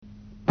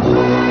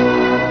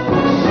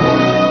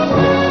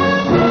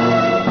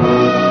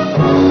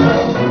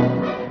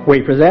We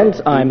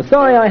present I'm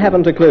Sorry I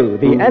Haven't a Clue,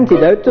 the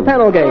antidote to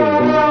panel games.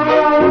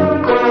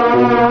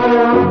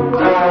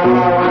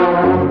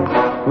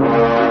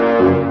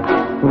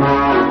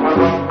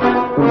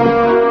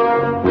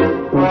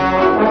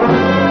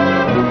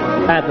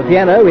 At the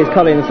piano is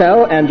Colin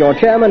Sell, and your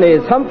chairman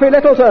is Humphrey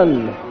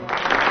Littleton.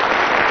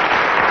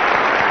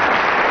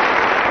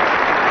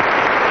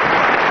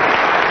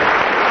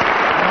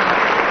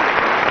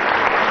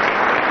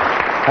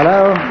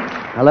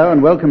 Hello,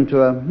 and welcome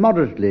to a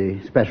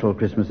moderately special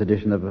Christmas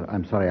edition of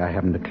I'm Sorry I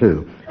Haven't a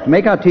Clue. To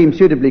make our team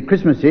suitably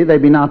Christmassy,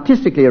 they've been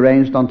artistically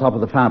arranged on top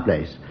of the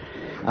fireplace.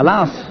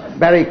 Alas,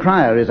 Barry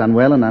Cryer is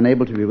unwell and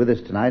unable to be with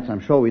us tonight.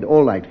 I'm sure we'd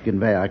all like to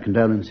convey our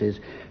condolences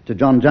to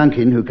John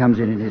Junkin, who comes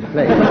in his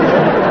place.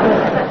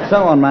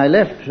 So on my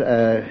left,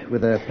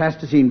 with a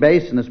plasticine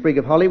bass and a sprig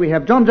of holly, we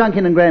have John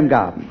Junkin and Graham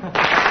Garden.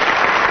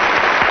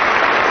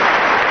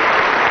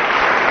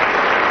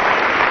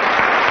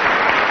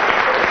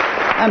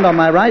 And on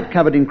my right,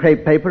 covered in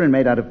crepe paper and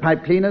made out of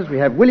pipe cleaners, we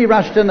have Willie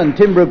Rushton and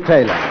Tim Brooke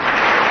Taylor.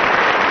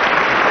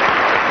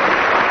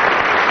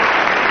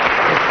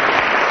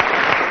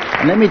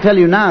 And let me tell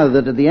you now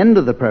that at the end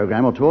of the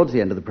program, or towards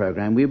the end of the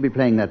program, we'll be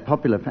playing that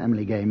popular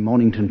family game,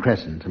 Mornington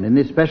Crescent. And in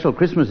this special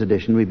Christmas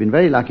edition, we've been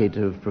very lucky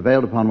to have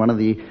prevailed upon one of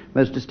the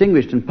most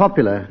distinguished and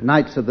popular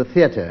knights of the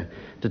theatre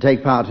to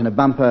take part in a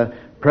bumper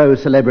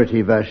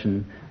pro-celebrity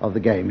version of the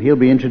game. He'll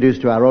be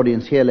introduced to our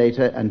audience here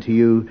later and to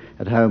you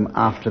at home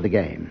after the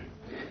game.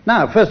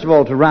 Now, first of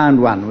all, to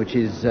round one, which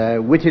is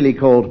wittily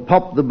called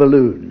Pop the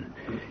Balloon.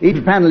 Each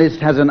panelist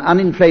has an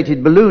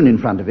uninflated balloon in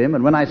front of him,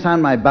 and when I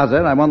sound my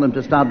buzzer, I want them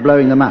to start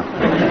blowing them up.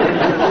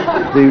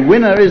 The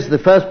winner is the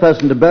first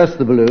person to burst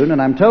the balloon,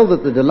 and I'm told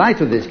that the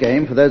delight of this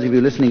game, for those of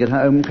you listening at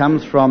home,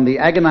 comes from the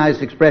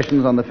agonized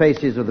expressions on the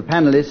faces of the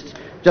panelists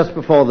just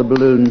before the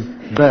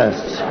balloon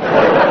bursts. So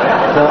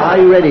are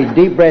you ready?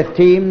 Deep breath,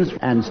 teams,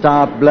 and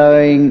start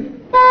blowing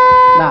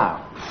now.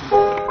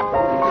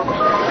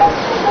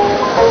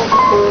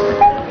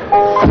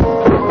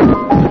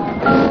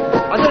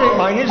 I don't think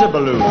mine is a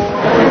balloon.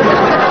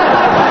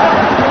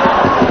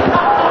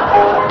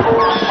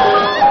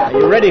 Are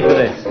you ready for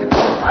this?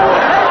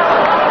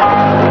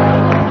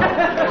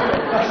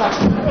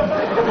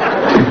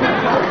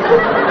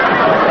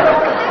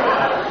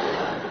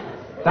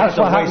 That's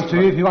what happens to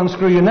you if you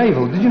unscrew your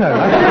navel. Did you know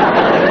that?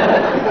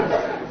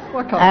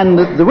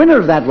 And the winner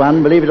of that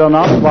one, believe it or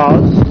not,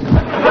 was...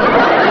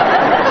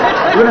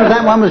 The winner of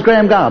that one was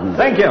Graham Garden.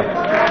 Thank you.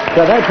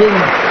 So that's in...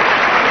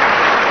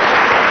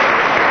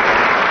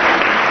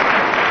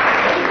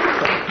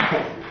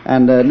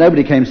 And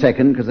nobody came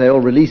second because they all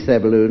released their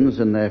balloons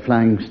and they're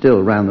flying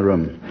still round the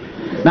room.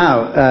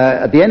 Now,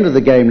 at the end of the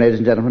game, ladies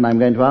and gentlemen, I'm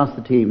going to ask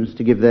the teams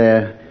to give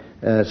their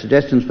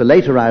suggestions for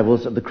late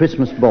arrivals at the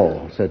Christmas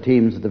ball. So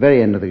teams, at the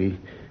very end of the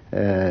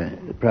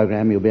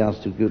program, you'll be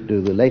asked to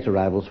do the late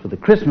arrivals for the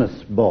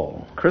Christmas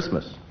ball.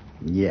 Christmas?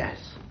 Yes.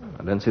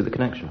 I don't see the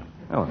connection.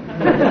 Oh.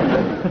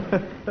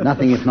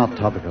 Nothing if not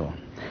topical.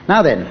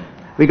 Now then,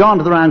 we go on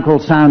to the round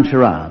called Sound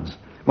Charades.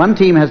 One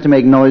team has to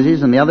make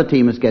noises and the other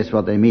team must guess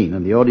what they mean,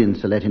 and the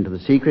audience are let into the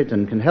secret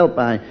and can help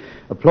by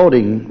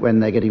applauding when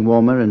they're getting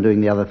warmer and doing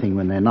the other thing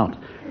when they're not.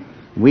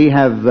 We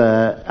have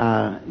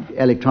our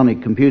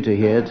electronic computer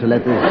here to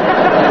let the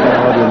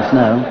audience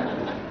know.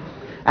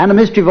 And a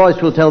mystery voice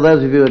will tell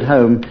those of you at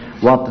home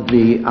what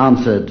the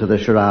answer to the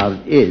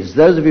charade is.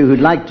 Those of you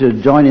who'd like to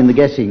join in the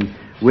guessing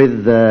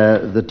with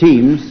the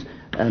teams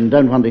and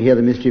don't want to hear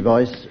the mystery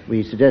voice,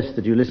 we suggest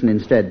that you listen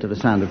instead to the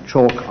sound of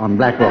chalk on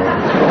blackboard.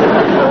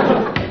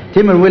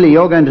 Tim and Willie,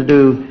 you're going to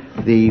do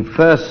the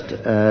first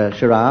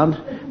charade,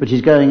 which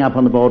is going up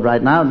on the board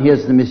right now, and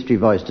here's the mystery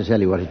voice to tell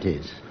you what it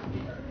is.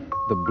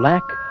 The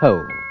Black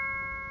Hole.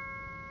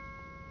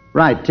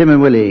 Right, Tim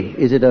and Willie,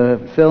 is it a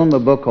film, a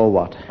book, or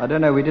what? I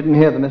don't know, we didn't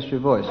hear the mystery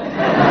voice. You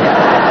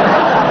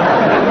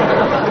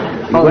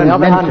On the weren't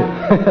other meant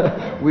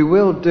hand, we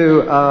will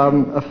do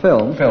a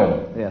film.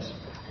 Film. Yes.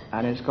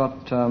 And it's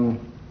got 3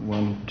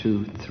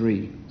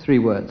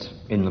 words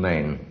In the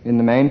main. in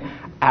the main,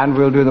 and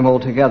we'll do them all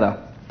together.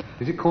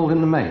 Is it called In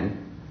the Main?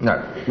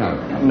 No. No.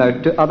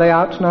 No, are they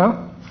out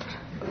now?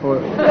 Or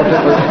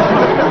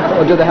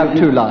do they have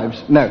 2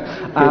 lives? No.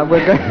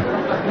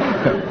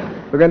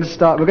 We're going to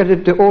start, we're going to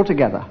do all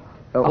together.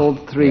 All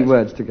 3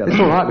 words together. It's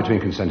all right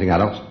between consenting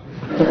adults.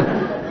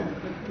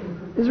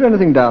 Is there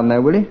anything down there,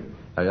 Willie?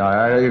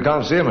 You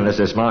can't see them unless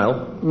they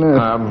smile. No.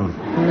 No.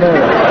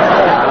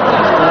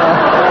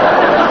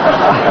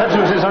 Perhaps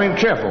you say something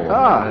cheerful.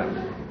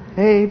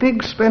 Hey,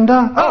 big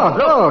spender.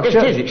 Look, it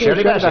is. It's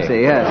Shirley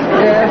Bassey. Yes.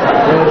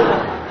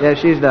 Yes,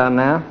 she's down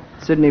now.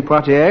 Sidney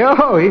Poitier.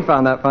 Oh, he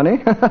found that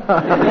funny.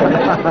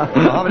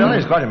 I'll be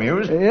honest, quite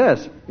amused.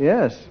 Yes.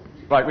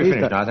 Right, we've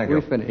finished now, thank you.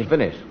 We've finished.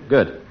 Finished.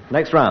 Good.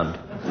 Next round.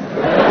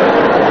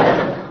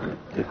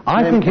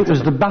 I think it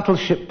was the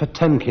battleship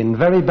Potemkin,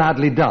 very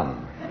badly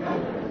done.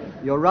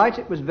 You're right,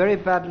 it was very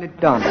badly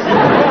done.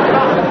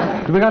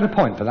 Do we get a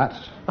point for that?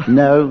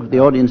 No, the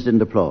audience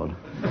didn't applaud.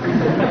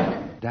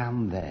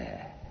 Down there.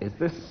 Is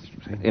this,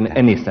 in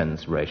any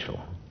sense, racial?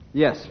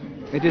 Yes,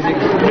 it is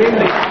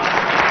extremely...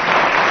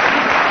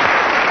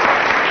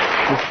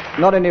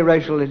 Not only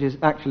racial, it is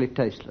actually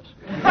tasteless.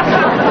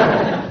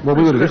 Well,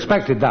 we would have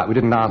expected that. We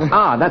didn't ask.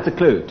 Ah, that's a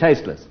clue.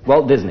 Tasteless.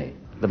 Walt Disney.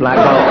 The Black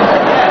Bolt.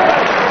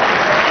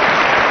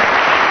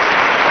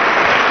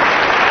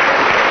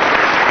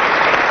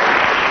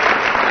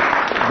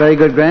 Very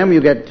good, Graham.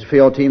 You get for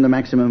your team the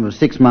maximum of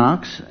 6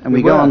 marks. And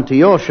we go on to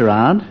your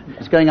charade.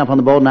 It's going up on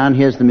the board now, and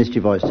here's the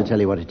mystery voice to tell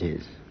you what it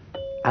is.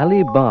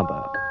 Ali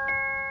Baba.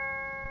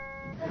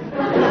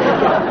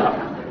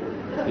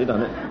 You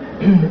done it.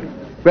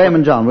 Graham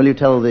and John, will you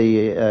tell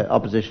the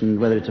opposition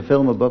whether it's a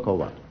film, a book, or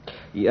what?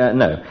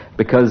 No,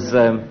 because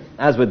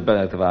as with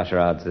both of our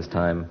charades this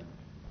time,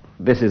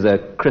 this is a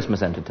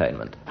Christmas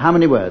entertainment. How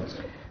many words?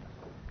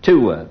 2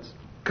 words.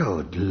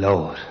 Good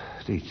Lord.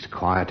 It's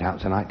quiet out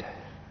tonight.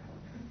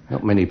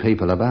 Not many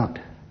people about.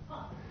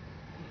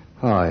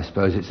 Oh, I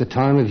suppose it's the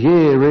time of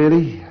year,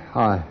 really.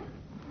 I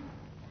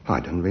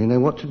don't really know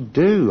what to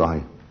do.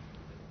 I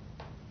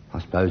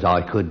suppose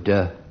I could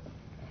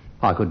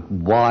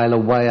while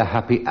away a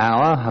happy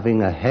hour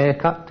having a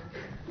haircut.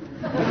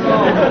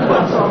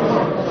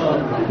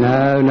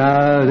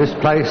 No, this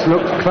place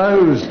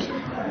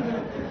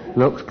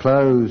looks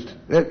closed.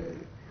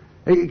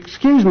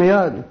 Excuse me,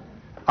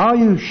 are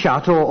you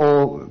shut,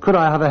 or could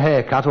I have a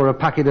haircut or a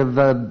packet of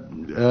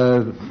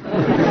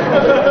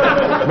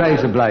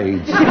razor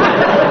blades?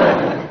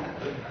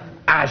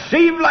 I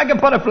shave like a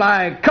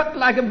butterfly, cut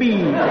like a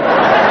bee.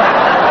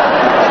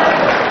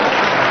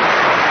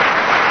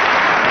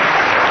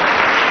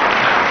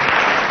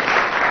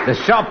 The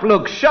shop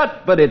looks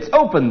shut, but it's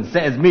open,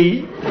 says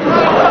me.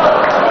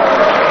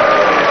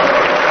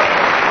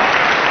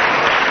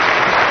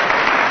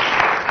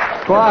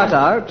 Quiet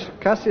out.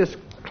 Cassius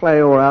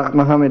Clay or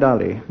Muhammad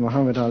Ali?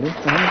 Muhammad Ali?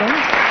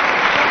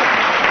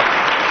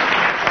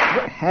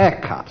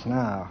 Haircut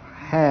now.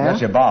 Hair. That's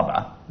your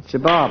barber. It's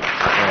your barber.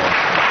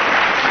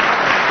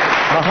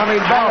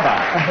 Mohammed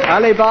Barber.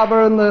 Ali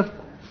Baba and the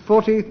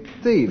 40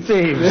 Thieves.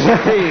 Thieves.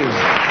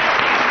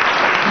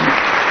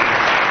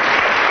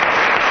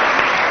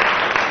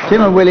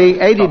 Tim and Willie,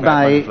 aided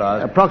by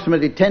butterflies.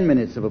 approximately 10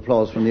 minutes of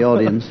applause from the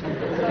audience,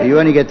 you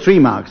only get 3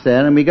 marks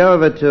there, and we go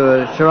over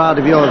to a charade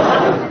of yours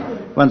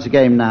once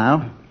again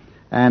now,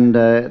 and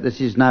this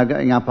is now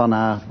going up on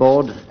our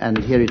board, and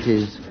here it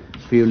is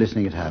for you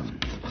listening at home.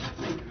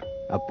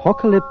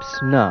 Apocalypse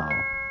Now.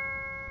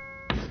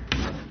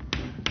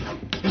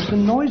 He's the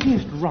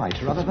noisiest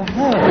writer I've ever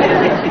heard.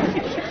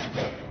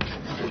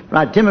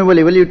 Right, Tim and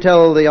Willie, will you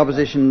tell the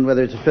opposition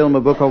whether it's a film, a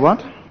book, or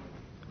what?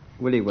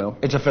 Willie will.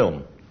 It's a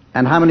film.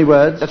 And how many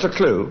words? That's a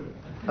clue.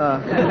 2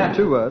 words.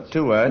 2 words.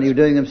 And are you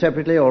doing them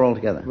separately or all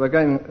together? We're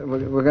going...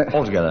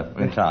 All together,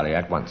 entirely,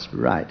 at once.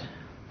 Right.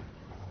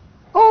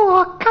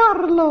 Oh,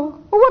 Carlo,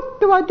 what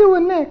do I do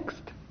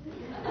next?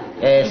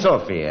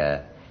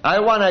 Sophia, I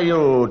want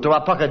you to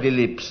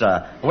apocalypse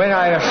when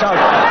I shout...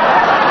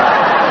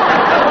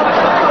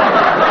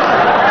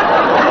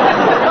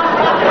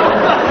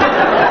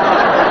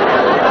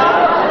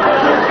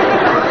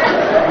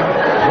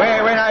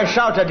 when I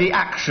shout at the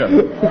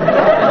action.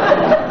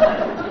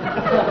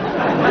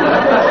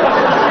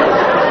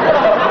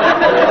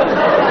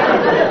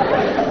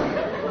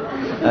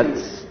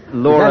 That's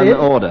Law and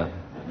Order.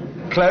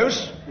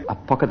 Close.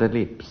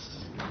 Apocalypse.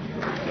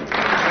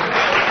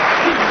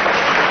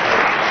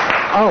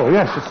 Oh,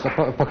 yes, it's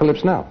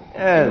Apocalypse Now.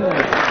 Yes.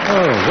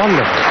 Oh,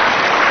 wonderful.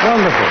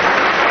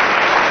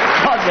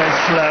 God, they're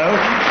slow.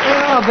 They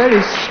are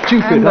very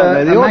stupid, And aren't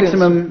they? The a audience...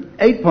 maximum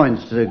 8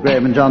 points to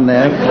Graham and John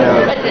there. So,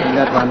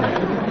 that one.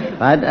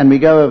 Right, and we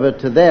go over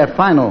to their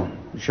final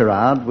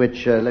charade,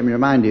 which, let me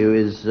remind you,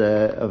 is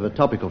of a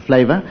topical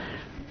flavour.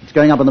 It's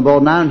going up on the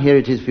board now, and here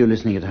it is for you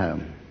listening at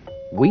home.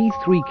 We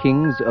Three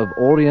Kings of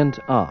Orient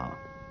are.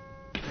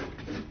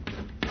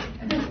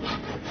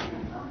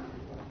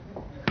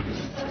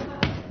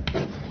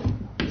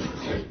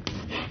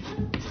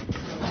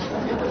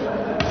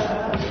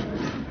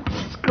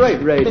 It's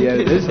great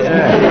radio, this.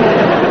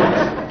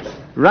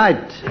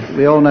 Right,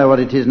 we all know what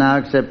it is now,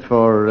 except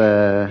for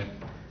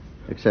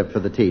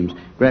the teams.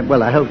 Graham,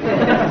 well, I hope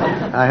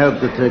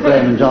that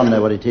Graham and John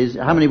know what it is.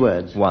 How many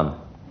words? 1.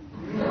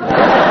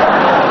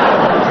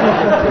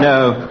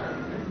 No.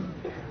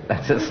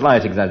 That's a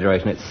slight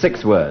exaggeration. It's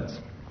 6 words.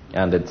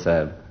 And it's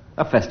a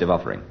festive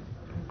offering.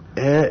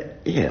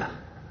 Yeah.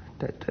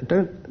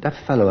 That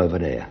fellow over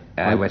there.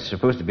 We're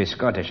supposed to be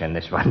Scottish in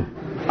this one.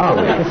 Oh.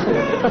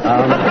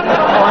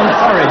 I'm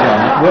sorry,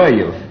 John. Were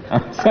you?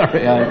 I'm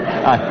sorry.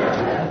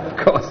 Of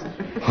course.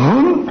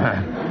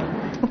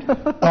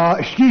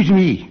 Excuse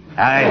me.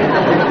 Aye.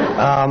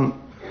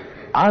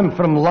 I'm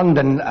from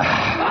London.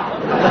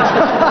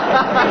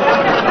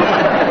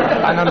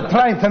 And I'm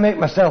trying to make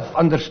myself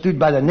understood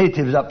by the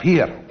natives up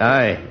here.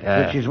 Aye.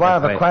 Which is why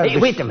I've acquired Hey,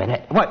 this... wait a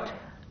minute. What?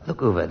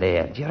 Look over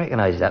there. Do you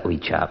recognise that wee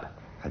chap?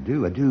 I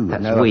do.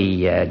 That's Now,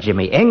 wee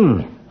Jimmy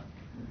Ing.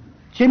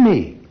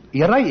 Jimmy.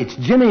 You're right, it's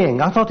Jimmy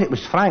Ing. I thought it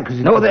was Frank.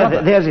 No,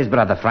 there's his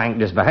brother Frank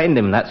just behind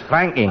him. That's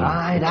Frank Ing.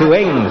 Aye, 2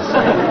 Ings.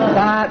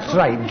 That's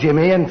right,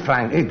 Jimmy and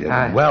Frank.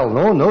 Aye. Well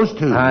known, those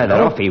two. Aye, you they're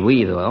know. awfully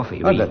wee, though,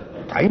 awfully Oh, wee. they're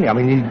tiny. I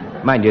mean,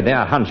 Mind you, they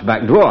are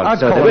hunchback dwarves. I'd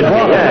so call they them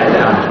would be. dwarves. Yeah,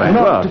 they're hunchback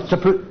Not dwarves. just to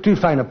put too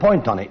fine a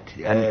point on it.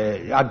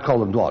 I'd call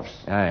them dwarves.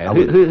 Aye,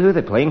 who are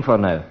they playing for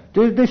now?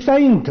 They're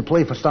signed to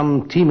play for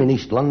some team in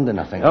East London,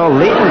 I think. Oh,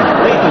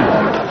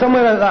 Leighton.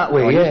 Somewhere out that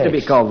way, Oh, it yes. used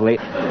to be called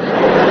Leighton.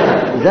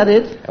 Is that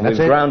it? And That's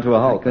we've it. ground to a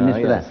halt Goodness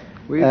now, for yes. that.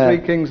 We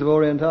three kings of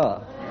Orient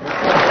are.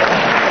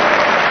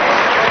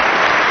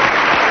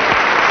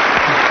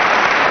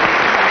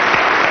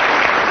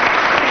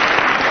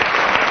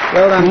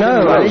 Well done.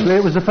 No, Willie. actually,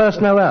 it was the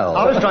first Noel.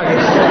 I was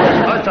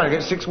trying to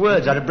get 6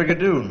 words out of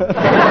Brigadoon.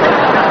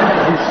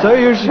 So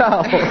you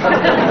shall.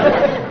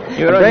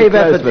 You were A only brave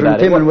close effort with from that.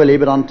 Tim and Willie,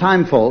 but on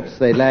time faults,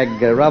 they lag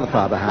rather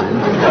far behind.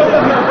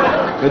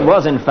 It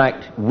was, in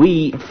fact,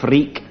 We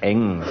Freak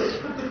Ings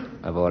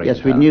of Orient.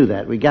 Yes, we knew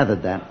that. We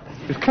gathered that.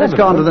 clever, Let's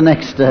go on to though. the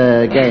next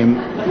game.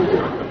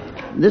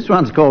 This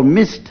one's called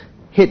Missed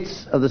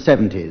Hits of the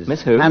 70s.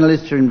 Miss who?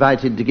 Panelists are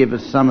invited to give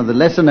us some of the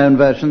lesser-known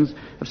versions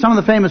of some of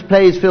the famous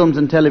plays, films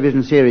and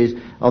television series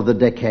of the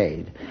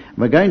decade.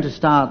 We're going to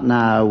start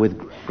now with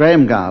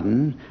Graham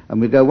Garden, and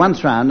we'll go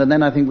once round, and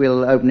then I think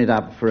we'll open it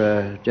up for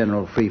a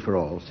general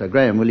free-for-all. So,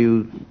 Graham, will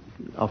you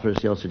offer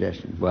us your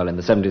suggestion? Well, in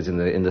the 70s,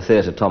 in the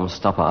theatre, Tom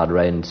Stoppard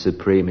reigned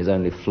supreme. His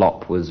only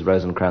flop was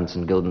Rosencrantz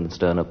and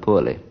Guildenstern are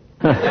poorly.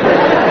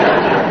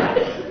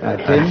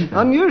 Tim?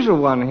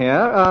 Unusual one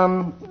here.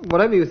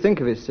 Whatever you think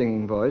of his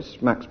singing voice,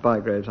 Max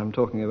Bygraves I'm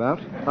talking about,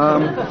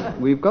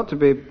 we've got to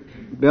be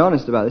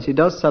honest about this. He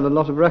does sell a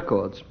lot of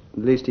records.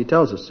 At least he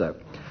tells us so.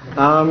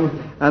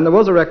 And there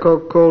was a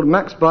record called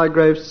Max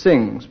Bygraves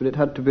Sings, but it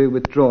had to be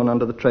withdrawn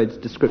under the trade's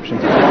description.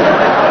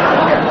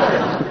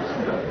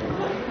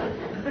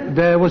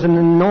 There was an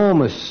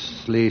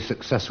enormously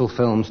successful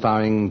film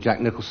starring Jack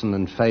Nicholson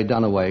and Faye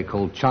Dunaway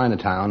called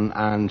Chinatown,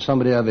 and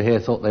somebody over here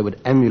thought they would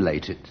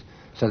emulate it.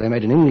 So they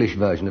made an English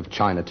version of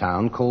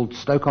Chinatown called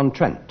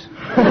Stoke-on-Trent.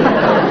 That's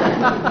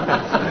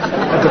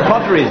a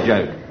Potteries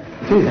joke.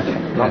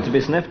 Not to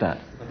be sniffed at.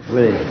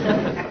 Willie?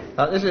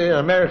 This is an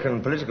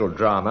American political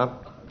drama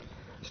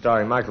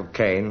starring Michael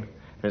Caine,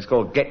 and it's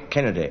called Get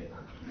Kennedy.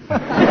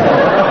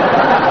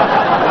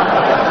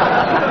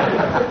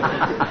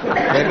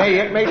 They may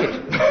yet make it.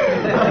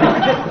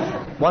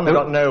 One that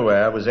got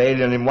nowhere was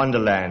Alien in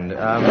Wonderland. When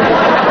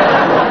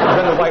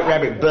the White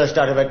Rabbit burst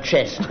out of her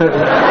chest.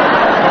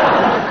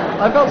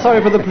 I felt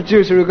sorry for the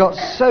producer who got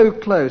so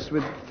close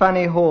with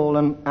Fanny Hall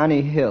and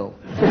Annie Hill.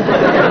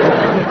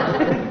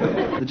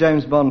 The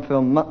James Bond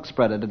film Muck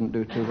Spreader didn't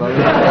do too well.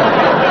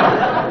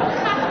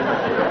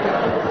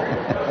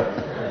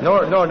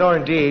 Nor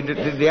indeed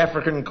did the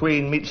African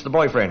Queen meets the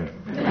boyfriend.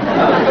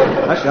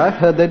 Actually, I've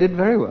heard they did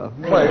very well.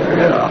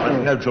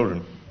 Well, no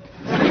children.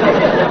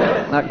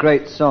 That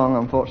great song,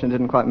 unfortunately,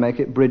 didn't quite make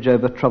it. Bridge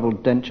Over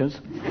Troubled Dentures.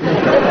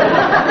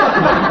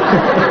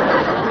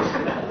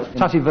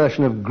 Tutty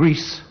version of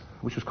Greece,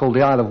 which was called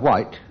The Isle of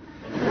Wight.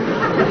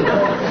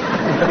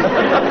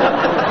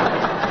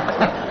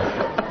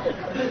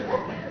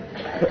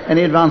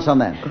 Any advance on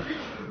that?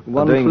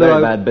 One Doing flew very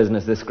over- bad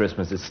business this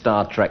Christmas is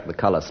Star Trek The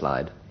Colour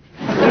Slide.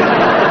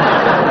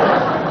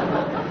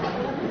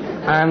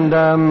 And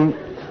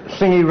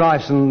Thingy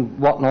Rice and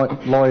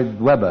Whatnot Lloyd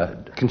Webber,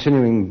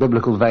 continuing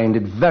biblical vein,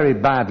 did very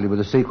badly with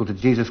a sequel to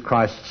Jesus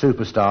Christ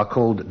Superstar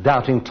called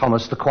Doubting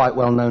Thomas, the Quite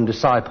Well-Known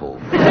Disciple.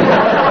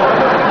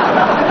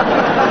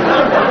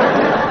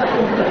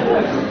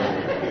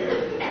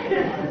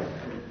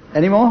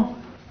 Any more?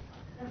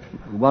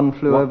 One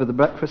flew over the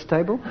breakfast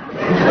table.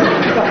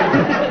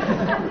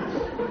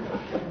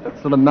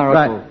 Sort of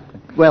marital. Right.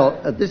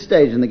 Well, at this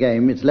stage in the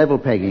game, it's level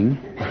pegging.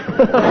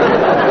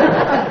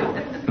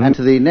 And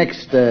to the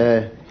next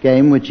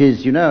game, which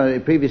is, you know,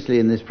 previously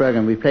in this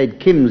program we played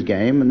Kim's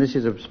Game, and this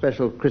is a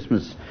special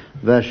Christmas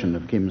version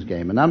of Kim's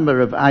Game. A number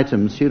of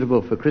items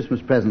suitable for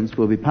Christmas presents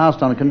will be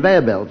passed on a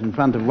conveyor belt in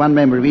front of one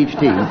member of each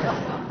team,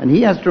 and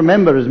he has to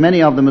remember as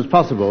many of them as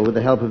possible with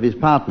the help of his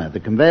partner. The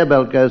conveyor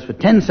belt goes for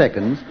 10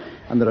 seconds,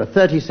 and there are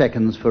 30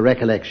 seconds for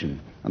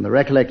recollection, and the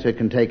recollector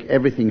can take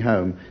everything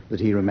home that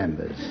he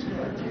remembers.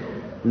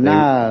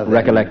 Now, then,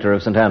 Recollector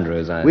of St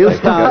Andrews, We'll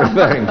start-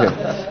 referring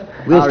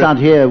to. we'll start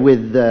here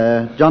with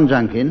John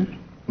Junkin.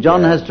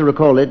 John has to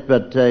recall it,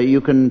 but you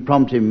can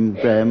prompt him,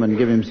 Graham, and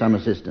give him some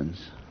assistance,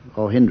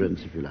 or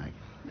hindrance, if you like.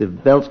 The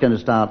belt's going to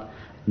start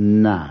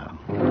now.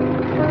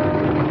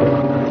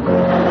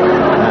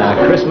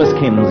 Christmas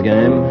Kim's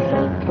Game.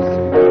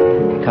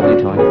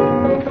 Cuddly toy.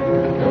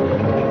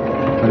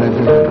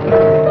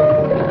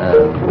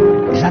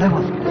 Is that a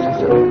one?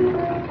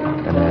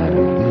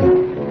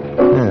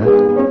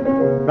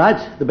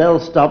 Right, the bell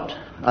stopped.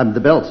 The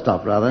belt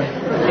stopped, rather.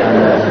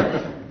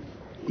 And,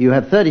 you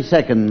have 30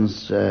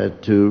 seconds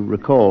to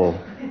recall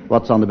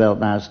what's on the belt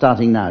now,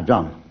 starting now.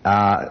 John.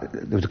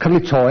 There was a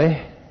cuddly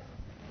toy.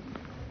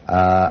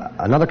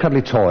 Another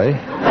cuddly toy.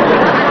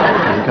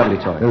 Cuddly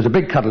toy. There was a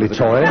big cuddly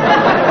toy.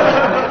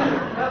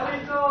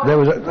 There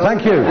was a...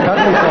 Thank you.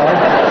 Cuddly toy.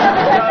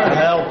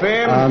 Help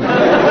him.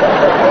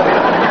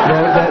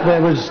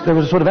 There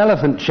was a sort of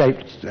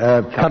elephant-shaped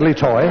cuddly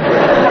toy.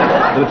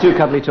 There were two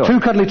cuddly toys. Two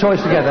cuddly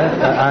toys together,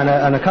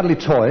 and a cuddly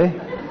toy.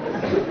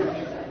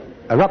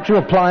 A rupture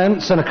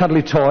appliance and a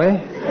cuddly toy.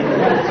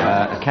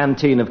 A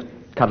canteen of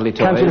cuddly toys.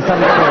 Canteen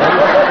cuddly toy.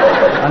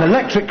 An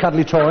electric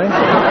cuddly toy.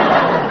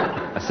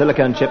 A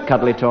silicone chip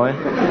cuddly toy.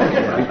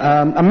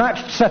 A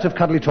matched set of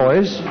cuddly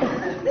toys.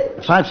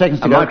 5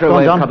 seconds to A go. microwave Go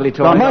on, John. cuddly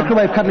toy. A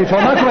microwave cuddly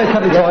toy. Microwave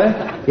cuddly toy.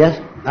 Yes.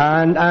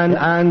 And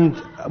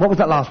what was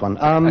that last one?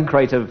 A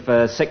crate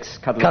of 6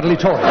 cuddly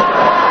toys.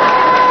 toys.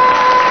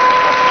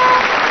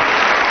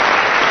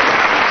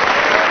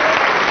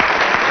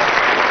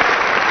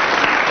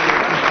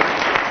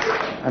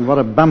 And what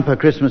a bumper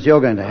Christmas you're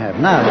going to have.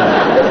 Now,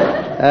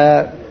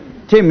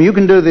 Tim, you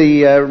can do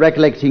the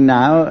recollecting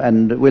now,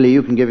 and Willie,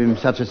 you can give him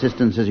such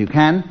assistance as you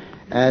can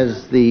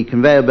as the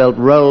conveyor belt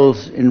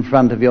rolls in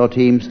front of your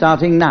team,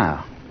 starting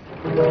now.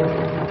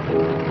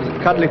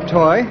 Cuddly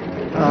toy.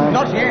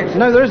 Not yet.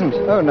 No, there isn't.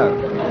 Oh, no.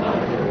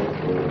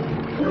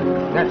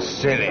 That's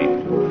silly.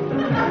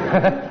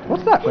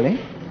 What's that, Willie?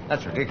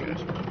 That's ridiculous.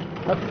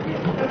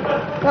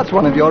 That's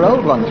one of your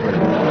old ones, Willie.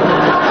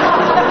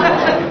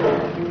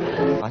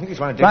 I think it's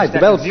one of Right, the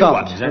bell new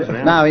stopped. ones,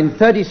 actually. Now, in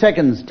 30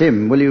 seconds,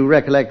 Tim, will you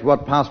recollect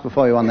what passed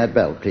before you on that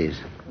belt, please?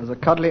 There's a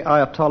cuddly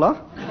Ayatollah.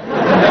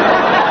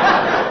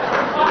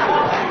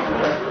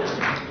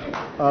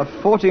 A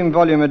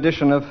 14-volume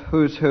edition of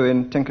Who's Who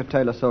in Tinker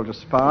Tailor Soldier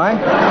Spy.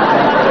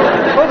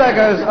 Oh, there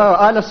goes...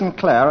 Oh, Isla St.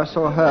 Clair. I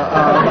saw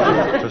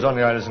her... It was on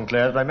the Isla St.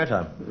 Clair that I met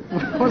her.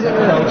 Was it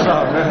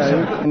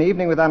really? An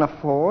Evening with Anna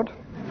Ford.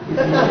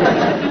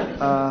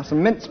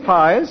 Some mince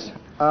pies.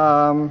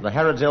 The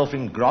Harrods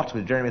Elfin Grot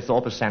with Jeremy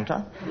Thorpe as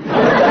Santa.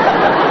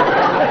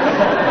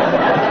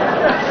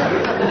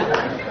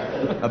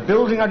 A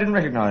building I didn't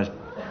recognise.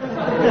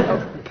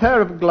 A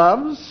pair of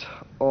gloves.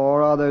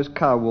 Or are those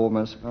cow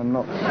warmers? I'm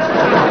not...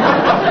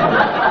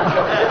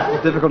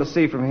 Difficult to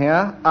see from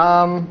here.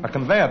 A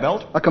conveyor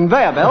belt. A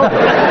conveyor belt?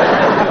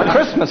 A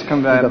Christmas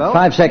conveyor belt?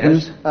 5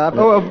 seconds. A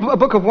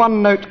book of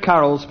one-note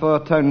carols for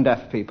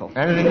tone-deaf people.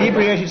 And an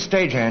inebriated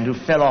stagehand who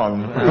fell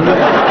on.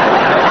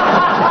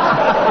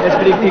 Yes,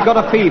 but he got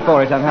a fee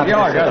for it, I'm happy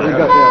Yeah, to say. I He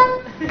got it.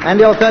 yeah. And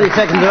your 30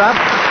 seconds are up.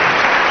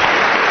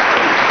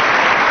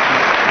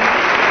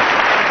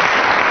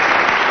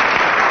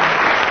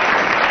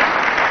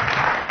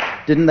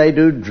 Didn't they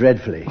do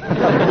dreadfully?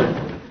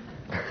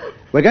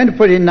 We're going to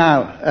put in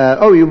now...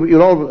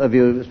 you'll all of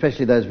you,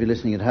 especially those of you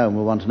listening at home,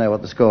 will want to know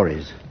what the score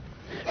is.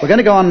 We're going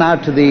to go on now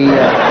to the...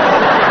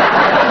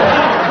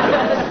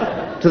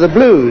 to the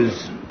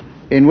blues,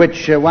 in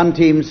which one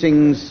team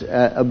sings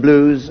a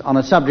blues on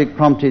a subject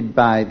prompted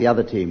by the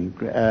other team.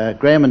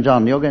 Graham and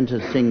John, you're going to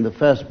sing the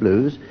first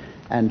blues,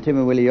 and Tim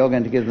and Willie, you're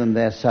going to give them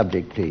their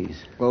subject,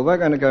 please. Well, we're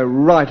going to go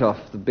right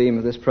off the beam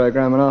of this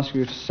programme and ask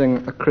you to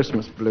sing a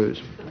Christmas blues.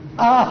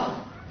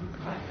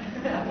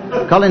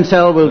 Colin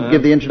Sell will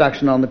give the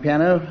introduction on the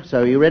piano.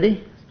 So, are you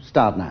ready?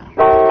 Start now.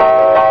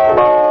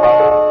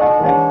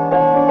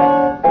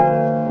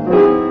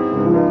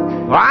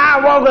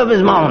 I woke up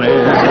this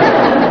morning,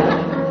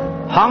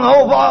 hung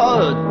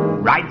over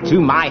right to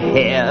my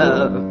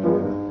hair.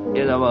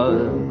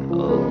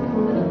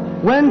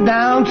 Went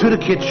down to the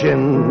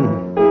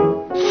kitchen,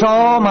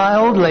 saw my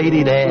old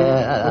lady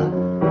there.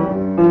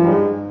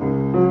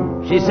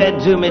 She said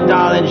to me,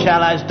 darling,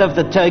 shall I stuff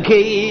the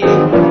turkey?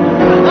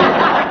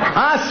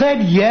 I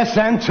said yes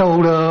and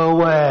told her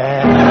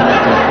where.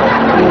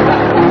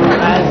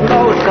 That's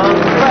most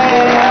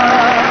unfair.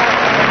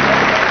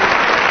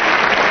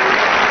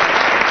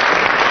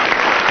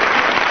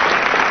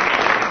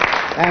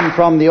 And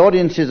from the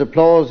audience's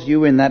applause, you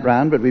win that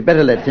round, but we'd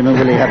better let Tim and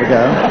Willie have a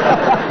go.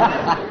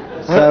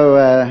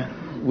 So,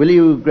 will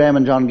you, Graham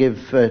and John, give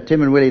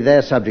Tim and Willie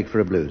their subject for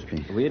a blues,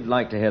 please? We'd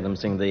like to hear them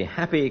sing the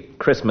Happy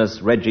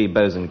Christmas Reggie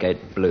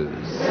Bosengate Blues.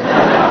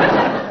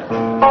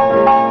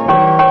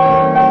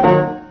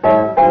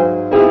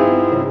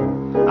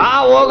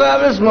 I woke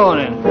up this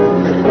morning.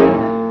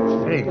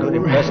 Very good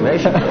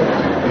impersonation.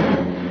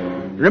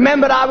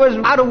 Remembered I was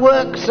out of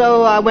work,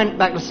 so I went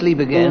back to sleep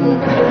again.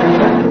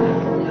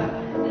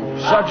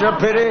 Such a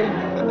pity.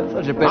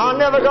 Such a pity. I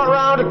never got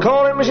round to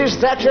calling Mrs.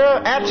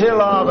 Thatcher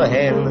Attila the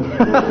hen.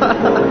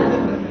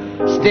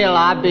 Still,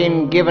 I've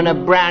been given a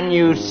brand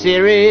new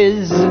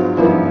series.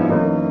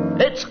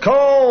 It's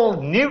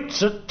called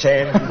Newts at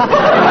 10.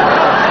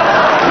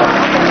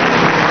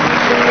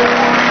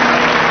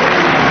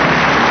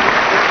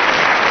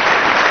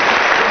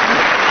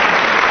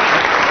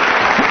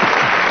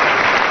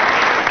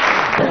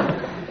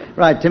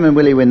 Right, Tim and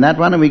Willie win that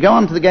one, and we go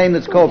on to the game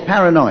that's called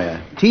Paranoia.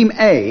 Team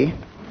A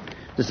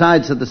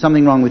decides that there's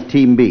something wrong with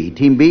Team B.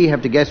 Team B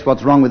have to guess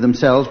what's wrong with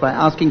themselves by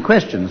asking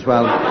questions,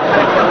 while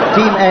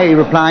Team A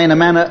reply in a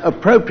manner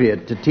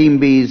appropriate to Team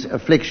B's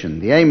affliction.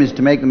 The aim is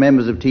to make the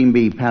members of Team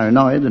B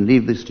paranoid and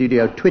leave the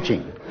studio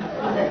twitching.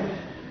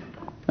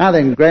 Now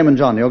then, Graham and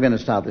John, you're going to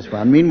start this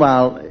one.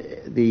 Meanwhile,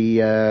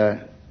 the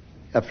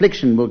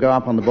affliction will go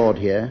up on the board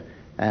here,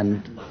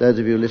 and those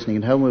of you listening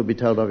at home will be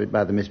told of it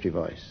by the mystery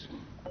voice.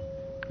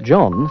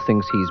 John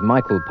thinks he's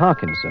Michael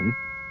Parkinson,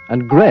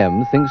 and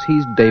Graham thinks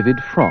he's David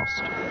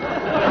Frost.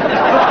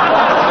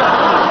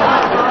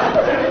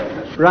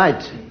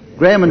 Right.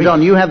 Graham and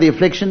John, you have the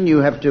affliction. You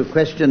have to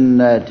question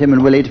Tim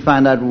and Willie to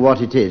find out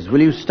what it is. Will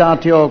you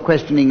start your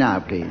questioning now,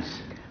 please?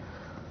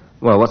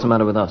 Well, what's the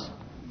matter with us?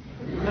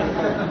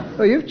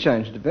 Well, you've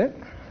changed a bit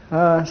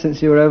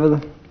since you were over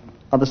the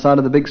other side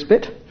of the big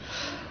spit.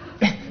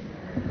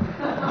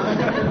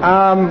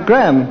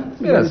 Graham.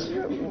 Yes.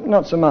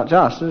 Not so much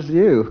us as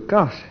you.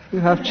 Gosh, you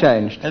have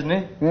changed. Hasn't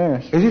he?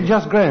 Yes. Is it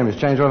just Graham who's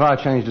changed, or have I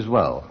changed as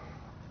well?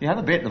 You have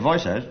a bit, the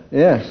voice has.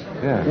 Yes.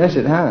 Yeah. Yes,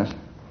 it has.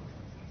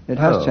 It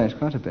has Oh. changed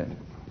quite a bit.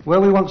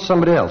 Well, we want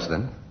somebody else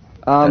then.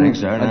 I think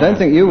so, no. I don't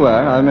think you were.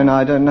 I mean,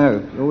 I don't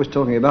know. You're always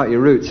talking about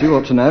your roots. You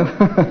ought to know.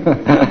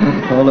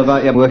 All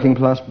about your working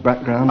class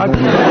background.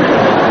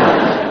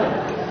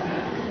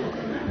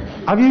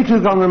 Have you two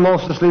gone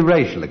remorselessly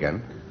racial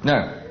again?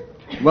 No.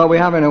 Well, we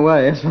have in a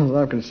way, as far as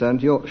I'm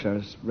concerned. Yorkshire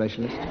is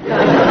racialist.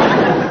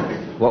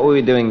 What were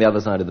we doing the other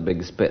side of the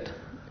big spit?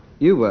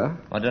 You were.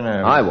 I don't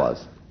know. I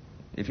was.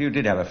 If you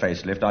did have a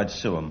facelift, I'd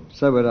sue him.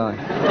 So would I.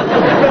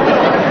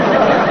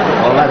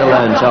 Well, that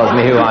alone tells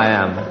me who I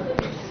am.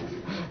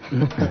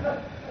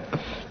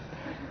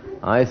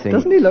 I think...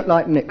 Doesn't he look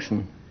like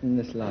Nixon in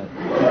this light?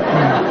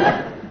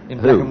 In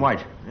Who? black and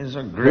white. It's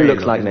a grey Who looks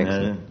look, like isn't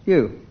Nixon? it?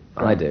 You?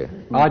 I do.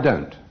 I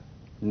don't.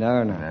 No.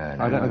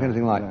 I don't look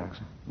anything like No.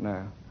 Nixon.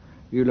 No.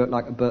 You look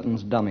like a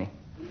Burton's dummy.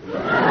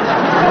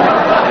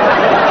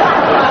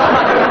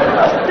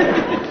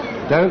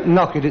 Don't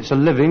knock it, it's a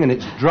living and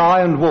it's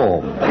dry and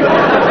warm.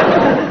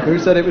 Who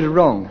said it was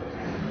wrong?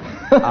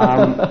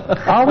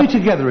 Are we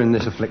together in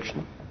this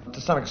affliction?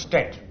 To some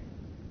extent.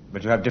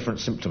 But you have different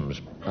symptoms.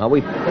 Are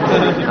we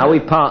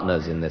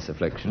partners in this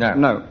affliction? No.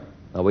 No.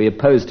 Are we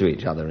opposed to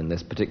each other in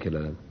this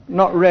particular...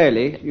 Not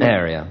really. You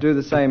Area. do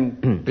the same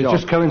It's job.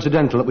 just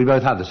coincidental that we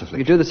both have this You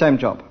affliction. do the same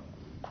job.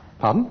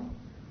 Pardon?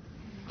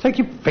 Take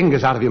your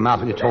fingers out of your mouth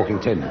when you're talking,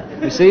 Tim.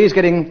 You see, he's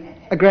getting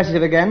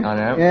aggressive again. I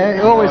know. Yeah,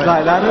 he's always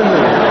like that, isn't he?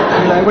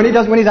 You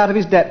know, when he's out of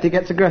his depth, he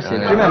gets aggressive. Do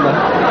you remember?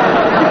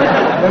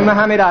 When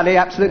Muhammad Ali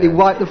absolutely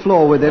wiped the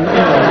floor with him, he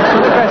was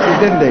aggressive,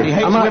 didn't he? He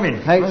hates women.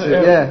 Hates it,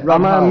 yeah.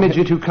 Am I a Hull.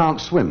 midget who can't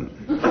swim?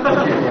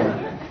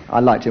 I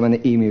liked it when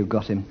the emu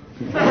got him.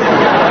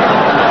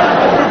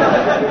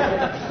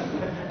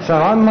 So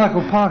I'm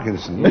Michael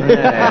Parkinson.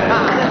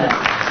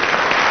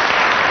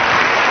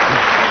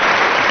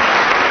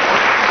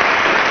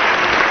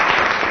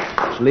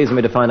 Which leads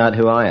me to find out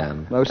who I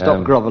am. No,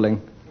 stop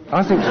grovelling.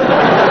 I think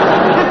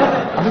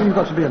you've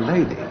got to be a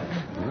lady.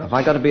 Have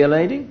I got to be a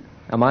lady?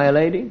 Am I a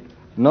lady?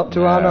 Not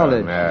to our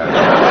knowledge.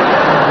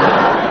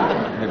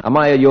 Am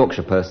I a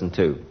Yorkshire person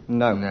too?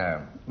 No.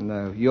 No.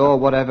 No. You're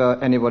whatever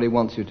anybody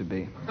wants you to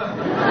be.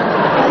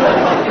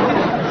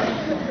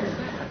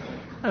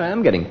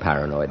 I'm getting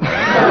paranoid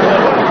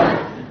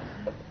now.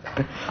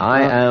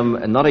 I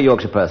am not a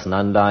Yorkshire person,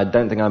 and I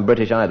don't think I'm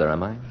British either,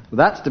 am I?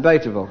 That's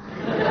debatable.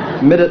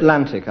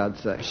 Mid-Atlantic, I'd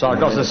say. So I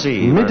got to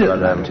see.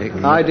 Mid-Atlantic.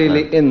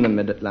 Ideally in the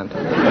Mid-Atlantic.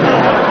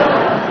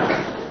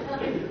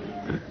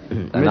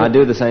 And I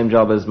do the same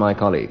job as my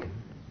colleague.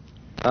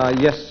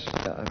 Yes,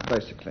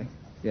 basically.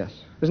 Yes.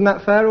 Isn't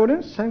that fair,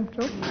 audience? Same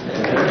job?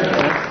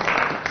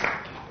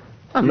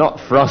 I'm not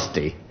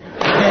Frosty.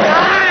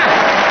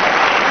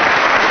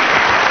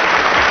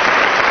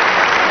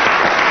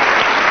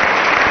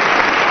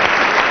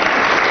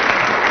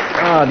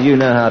 Oh, do you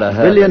know how to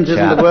hurt Brilliant a isn't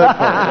chap? the word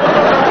for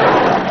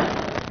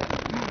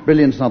it.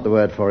 Brilliant's not the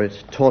word for it.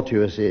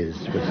 Tortuous is.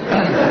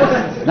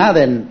 Now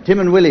then, Tim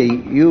and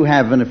Willie, you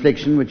have an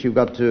affliction which you've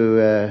got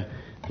to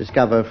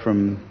discover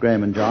from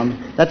Graham and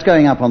John. That's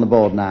going up on the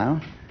board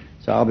now,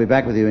 so I'll be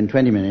back with you in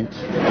 20 minutes.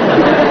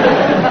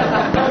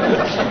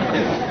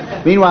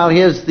 Meanwhile,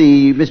 here's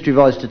the mystery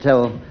voice to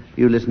tell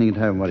you listening at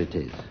home what it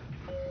is.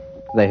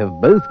 They have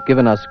both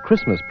given us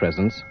Christmas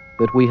presents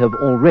that we have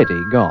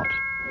already got.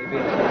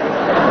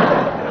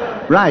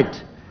 Right.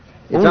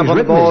 It's All up he's on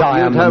the written is, board. "I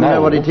You am at the home know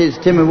mole." what it is.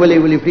 Tim and Willie,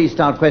 will you please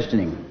start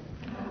questioning?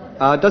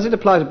 Does it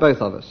apply to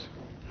both of us?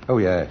 Oh,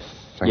 yes.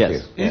 Thank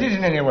Yes. you. Is it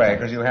in any way,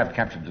 because you have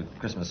captured the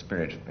Christmas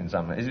spirit in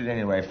some way, is it in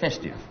any way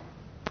festive?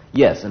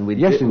 Yes, and we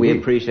Yes, we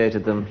indeed.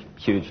 appreciated them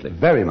hugely.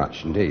 Very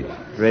much indeed.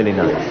 Really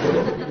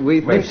nice. We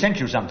We've think, sent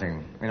you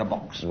something in a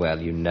box. Well,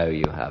 you know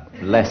you have.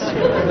 Bless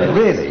you.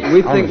 Really?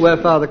 we think Honestly. we're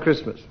Father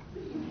Christmas.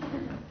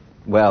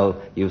 Well,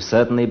 you've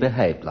certainly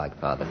behaved like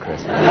Father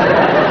Christmas. think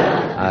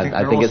I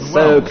they're think it's awesome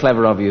so wells.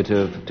 clever of you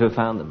to have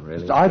found them,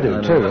 really. I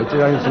do too. It's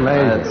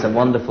amazing. It's a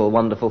wonderful,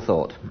 wonderful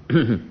thought.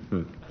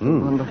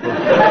 Wonderful.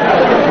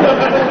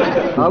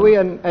 Are we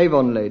an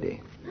Avon lady?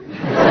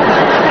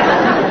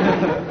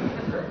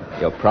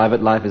 Your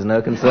private life is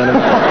no concern of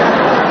mine.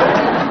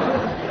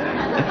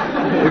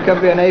 You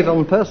can be an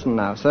Avon person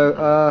now.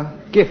 So,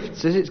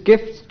 gifts. Is it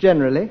gifts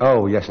generally?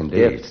 Oh, yes,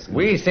 indeed. Gifts.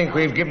 We think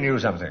we've given you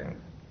something.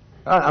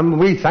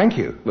 We thank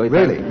you. We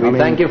really. we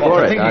thank you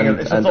for it. Thinking of, and-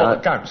 it's the and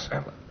thought that counts.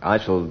 I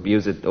shall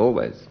use it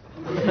always.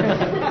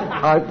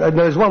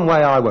 There's one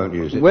way I won't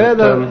use it. Where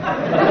but,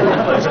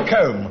 the... It's a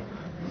comb.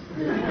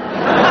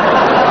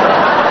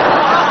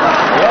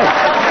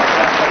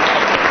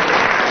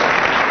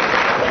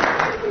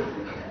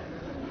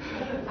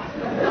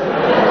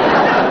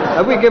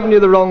 Have we given you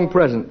the wrong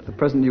present? The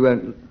present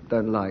you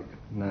don't like?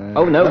 No.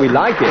 Oh, no, we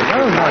like it.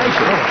 No, not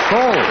at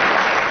all.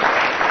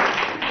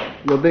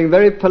 You're being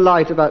very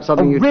polite about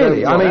something you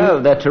really? don't I like. mean- No,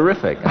 they're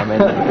terrific. I mean...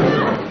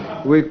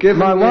 We've given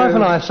My you... wife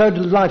and I are so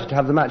delighted to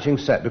have the matching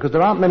set because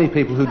there aren't many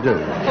people who do.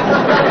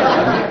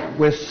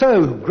 We're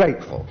so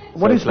grateful.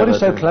 What is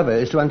so clever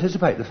is to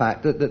anticipate the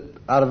fact that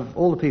out of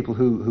all the people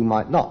who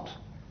might not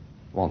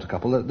want a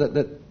couple,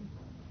 that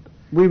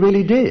we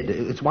really did.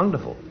 It's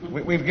wonderful.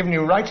 We've given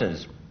you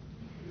writers.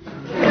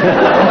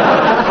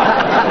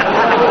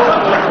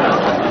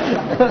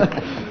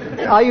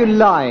 Are you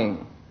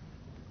lying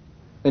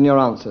in your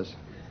answers?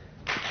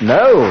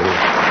 No.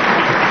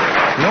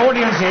 The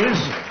audience is...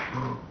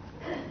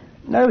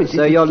 No, it's...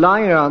 So you're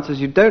lying in your answers,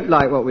 you don't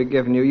like what we've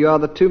given you, you are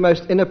the two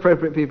most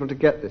inappropriate people to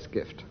get this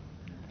gift.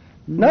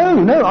 No,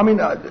 I mean...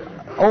 I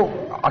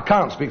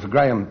can't speak for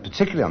Graham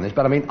particularly on this,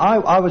 but I mean,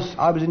 I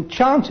was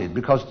enchanted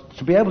because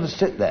to be able to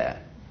sit there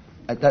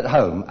at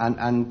home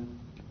and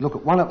look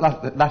at one at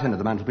that end of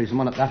the mantelpiece and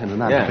one at that end of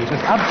the mantelpiece,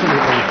 it's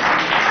absolutely...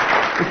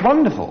 It's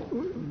wonderful.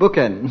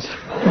 Bookends.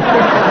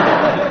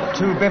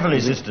 Two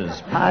Beverley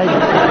sisters.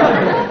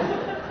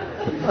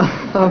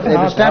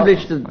 They've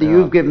established that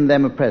you've given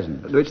them a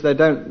present. Which they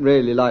don't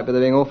really like, but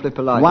they're being awfully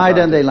polite. Why about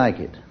don't it. they like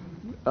it?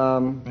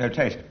 No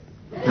taste.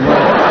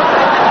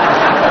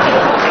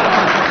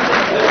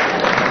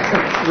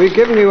 We've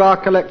given you our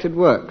collected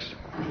works.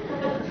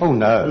 Oh,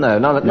 no. No,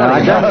 none of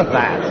I don't.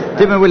 that.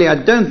 Tim and Willie, I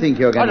don't think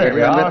you're going to get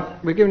we it. are.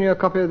 We've given you a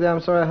copy of the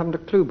I'm Sorry I Haven't a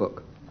Clue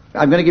book.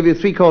 I'm going to give you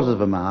 3/4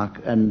 of a mark,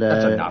 and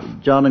That's enough.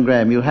 John and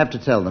Graham, you'll have to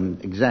tell them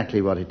exactly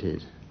what it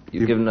is.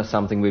 You've given us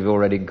something we've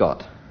already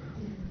got.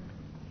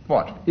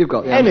 What? You've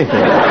got the Anything.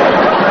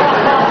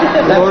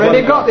 You've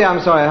already got the I'm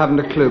Sorry I Haven't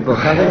a Clue book.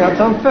 I think that's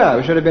unfair.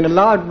 We should have been a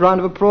loud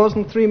round of applause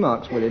and 3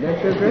 marks, Willie, don't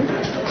you agree?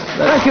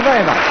 Thank you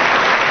very much.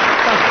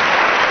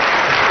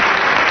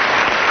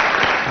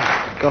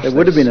 There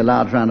would have been a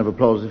large round of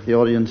applause if the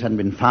audience hadn't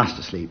been fast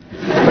asleep.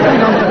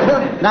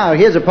 Now,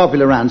 here's a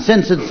popular round,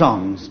 censored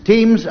songs.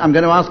 Teams, I'm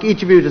going to ask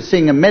each of you to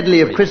sing a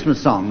medley of Christmas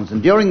songs,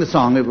 and during the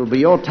song it will be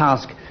your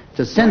task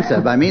to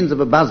censor, by means of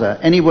a buzzer,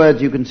 any words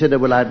you consider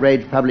will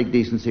outrage public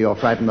decency or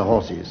frighten the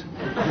horses.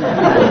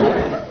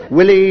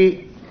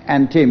 Willie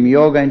and Tim,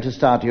 you're going to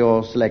start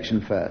your selection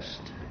first,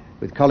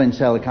 with Colin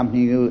Sell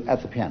accompanying you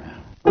at the piano.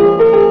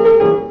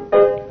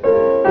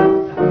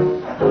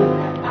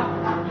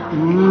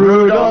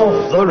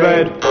 Rudolph the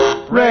red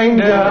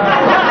reindeer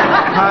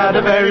had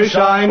a very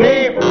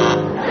shiny,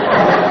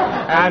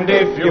 and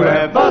if you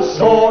ever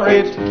saw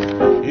it,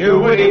 you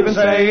would even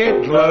say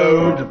it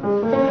glowed.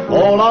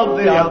 All of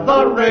the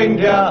other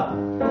reindeer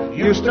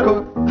used to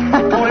cook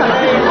toy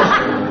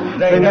games.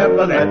 They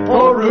never let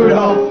poor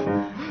Rudolph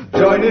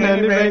join in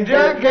any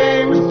reindeer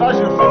games.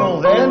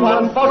 Fuzzful, then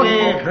one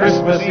foggy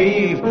Christmas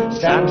Eve,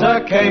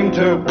 Santa came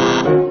to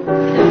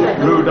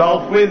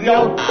Rudolph with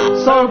your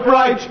so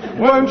bright,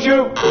 won't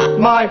you,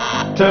 my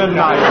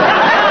tonight?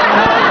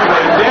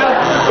 Reindeer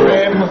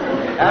scream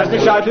as they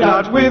shouted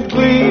out with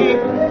glee,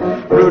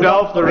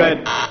 Rudolph the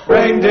red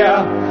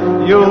reindeer,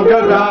 you'll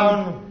go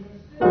down.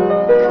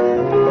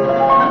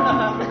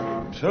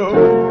 2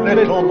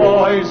 little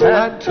boys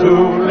had 2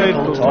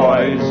 little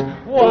toys.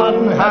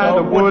 One had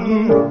a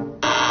wooden. Do you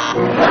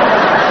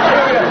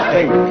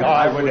think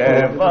I would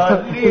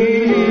ever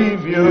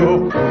leave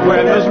you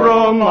when there's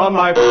room on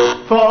my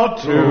for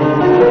 2?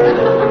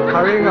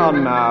 Hurrying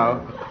on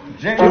now.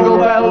 Jingle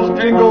bells,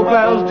 jingle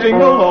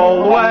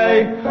all the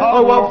way.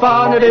 Oh, what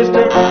fun it is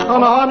to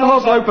on a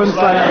one-horse open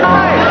sleigh.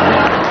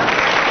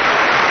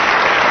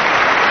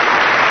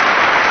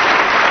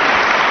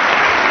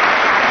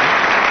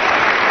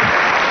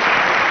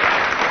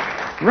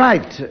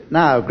 Right,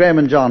 now, Graham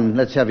and John,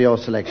 let's have your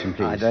selection,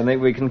 please. I don't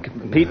think we can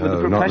compete with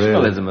the No, not really.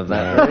 professionalism of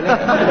that,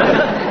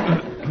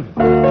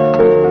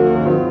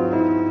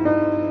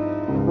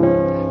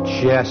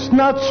 really.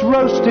 Chestnuts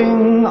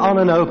roasting on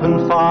an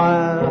open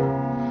fire,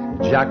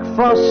 Jack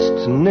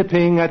Frost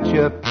nipping at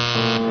your...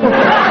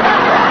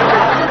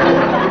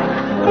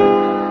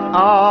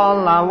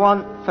 All I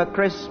want for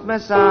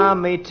Christmas are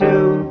me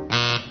too.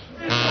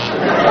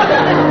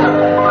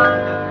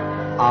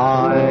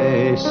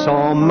 I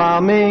saw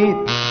Mommy,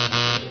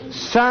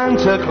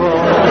 Santa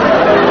Claus.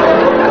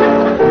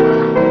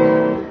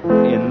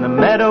 In the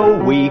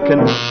meadow weaken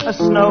a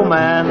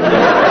snowman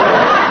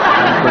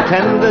and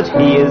pretend that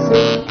he is.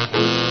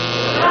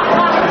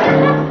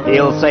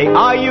 He'll say,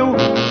 are you?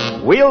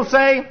 We'll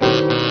say,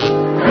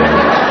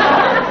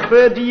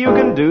 but you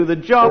can do the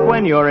job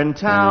when you're in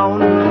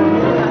town.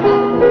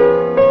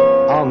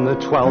 On the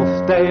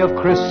 12th day of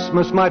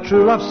Christmas, my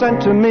true love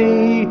sent to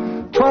me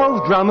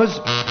 12 drummers,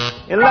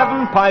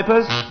 11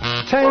 pipers,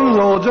 10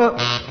 lords up,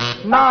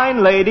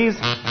 9 ladies,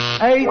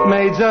 8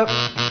 maids up,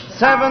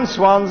 7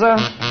 swans,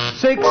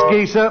 6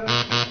 geese up,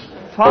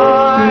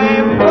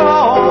 5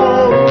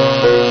 gold,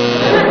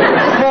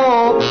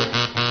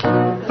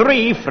 4,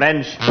 3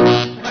 French, 2,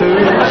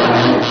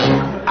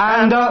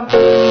 and up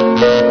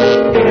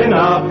in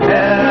a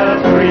pear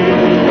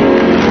tree.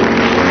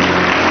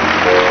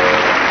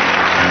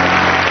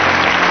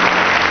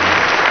 3.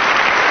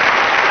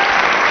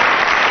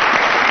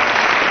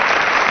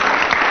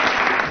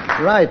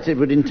 Right, it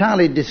would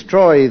entirely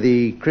destroy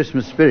the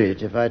Christmas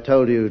spirit if I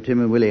told you,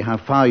 Tim and Willie, how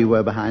far you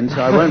were behind,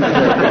 so I won't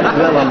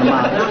dwell on the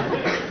mark.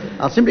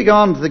 I'll simply go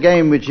on to the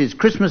game, which is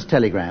Christmas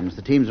telegrams.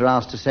 The teams are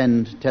asked to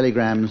send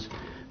telegrams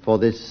for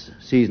this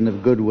season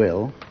of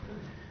goodwill.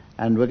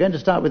 And we're going to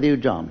start with you,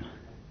 John.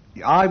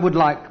 I would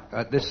like,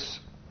 at this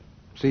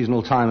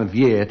seasonal time of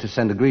year, to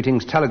send a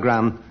greetings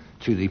telegram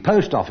to the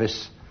post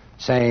office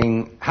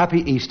saying,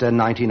 Happy Easter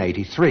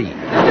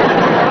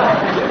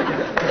 1983.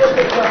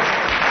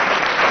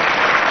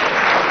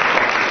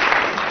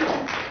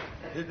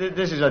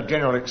 This is a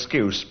general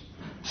excuse.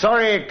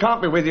 Sorry,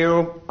 can't be with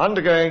you.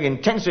 Undergoing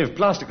intensive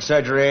plastic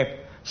surgery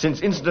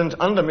since incident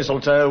under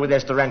mistletoe with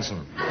Esther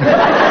Ranson.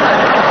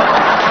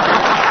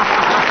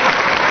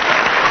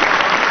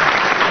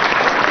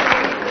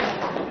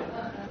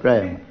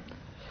 Graham.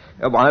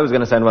 Well, I was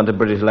going to send one to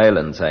British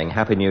Leyland saying,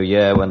 Happy New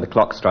Year, when the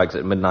clock strikes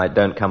at midnight,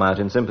 don't come out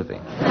in sympathy.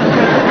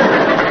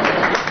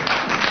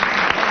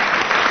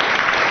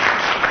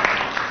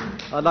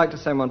 I'd like to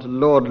send one to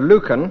Lord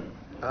Lucan.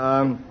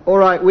 All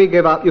right, we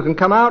give up. You can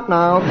come out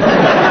now.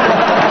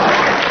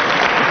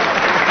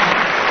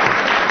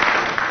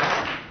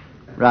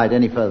 Right,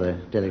 any further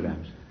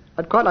telegrams?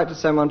 I'd quite like to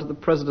send one to the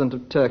President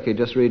of Turkey,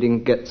 just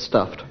reading Get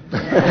Stuffed.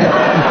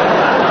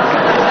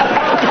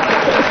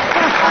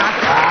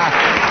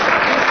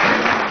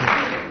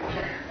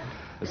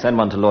 Send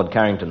one to Lord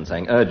Carrington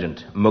saying,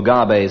 Urgent,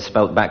 Mugabe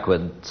spelt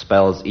backward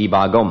spells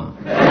Ibagom.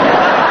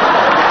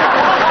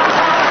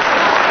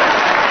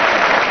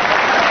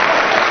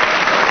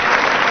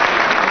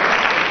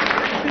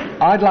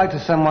 I'd like to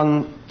send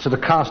one to the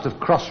cast of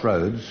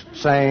Crossroads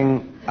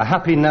saying, a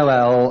happy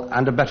Noel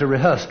and a better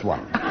rehearsed one.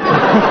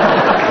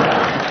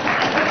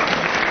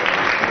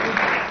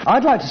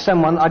 I'd like to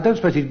send one, I don't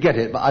suppose you'd get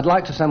it, but I'd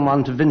like to send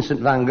one to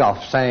Vincent van Gogh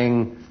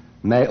saying,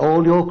 may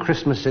all your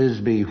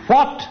Christmases be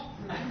what?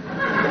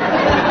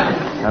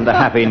 And a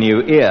happy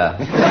new ear.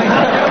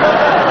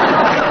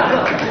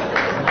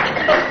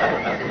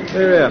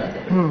 Here.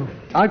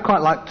 I'd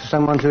quite like to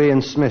send one to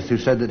Ian Smith, who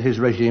said that his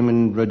regime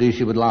in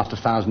Rhodesia would last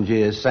 1,000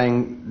 years,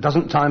 saying,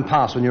 doesn't time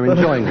pass when you're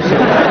enjoying yourself?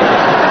 Well,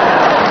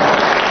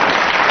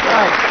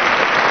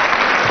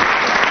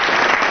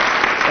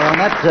 on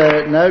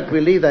that note,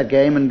 we'll leave that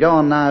game and go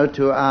on now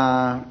to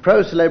our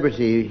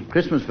pro-celebrity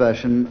Christmas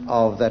version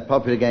of that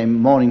popular game,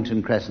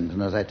 Mornington Crescent.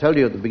 And as I told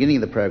you at the beginning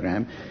of the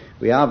programme,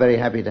 we are very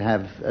happy to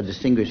have a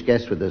distinguished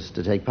guest with us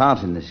to take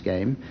part in this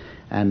game,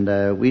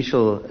 and we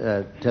shall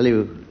tell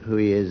you who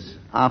he is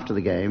after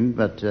the game,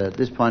 but at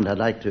this point I'd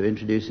like to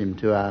introduce him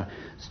to our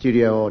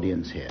studio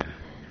audience here.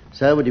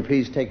 Sir, would you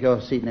please take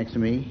your seat next to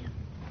me?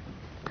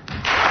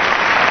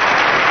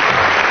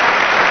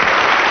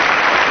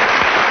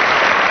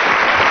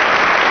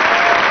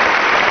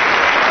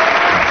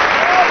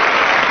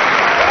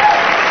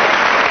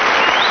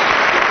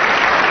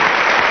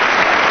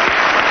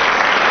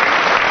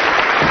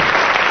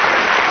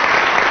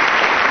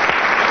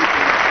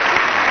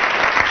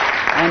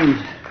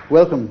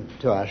 Welcome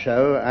to our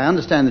show. I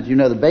understand that you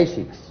know the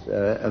basics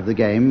of the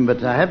game,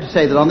 but I have to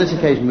say that on this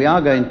occasion we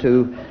are going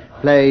to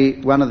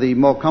play one of the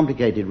more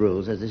complicated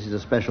rules, as this is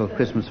a special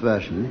Christmas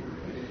version.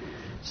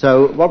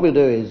 So what we'll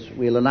do is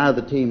we'll allow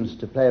the teams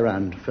to play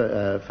around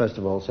first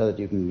of all, so that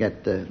you can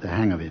get the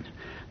hang of it.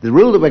 The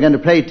rule that we're going to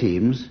play,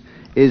 teams,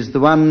 is the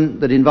one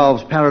that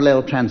involves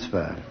parallel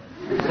transfer.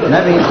 And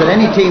that means that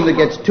any team that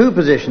gets 2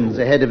 positions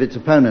ahead of its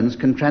opponents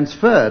can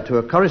transfer to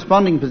a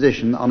corresponding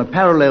position on a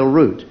parallel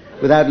route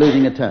without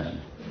losing a turn.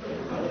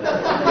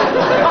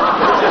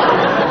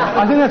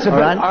 I think that's a bit...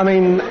 Right. I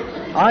mean,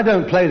 I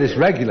don't play this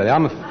regularly.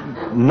 I'm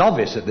a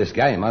novice at this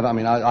game.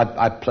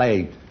 I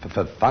play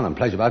for fun and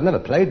pleasure, but I've never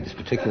played this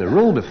particular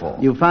rule before.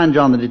 You'll find,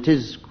 John, that it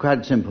is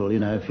quite simple, you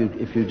know,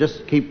 if you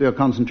just keep your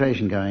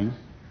concentration going.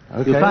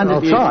 Okay, you'll find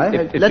I'll try.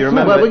 If you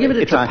remember, we'll give it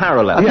a it's try. a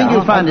parallel. I think Yeah,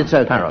 you'll find it's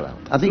okay. Parallel.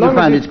 I think you'll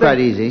find it's quite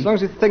easy. As long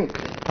as you think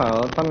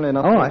parallel, funnily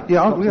enough. All right,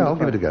 I'll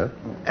give it a go.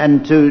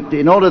 And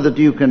in order that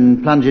you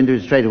can plunge into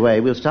it straight away,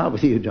 we'll start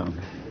with you, John.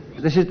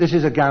 This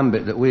is a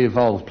gambit that we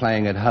evolved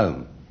playing at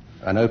home,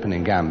 an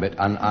opening gambit,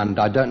 and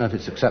I don't know if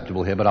it's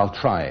acceptable here, but I'll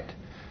try it.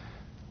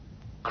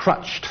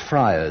 Crutched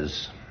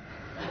friars.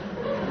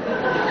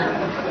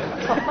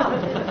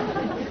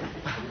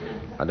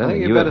 I don't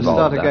think you better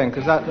start again,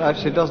 because that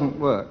actually doesn't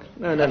work.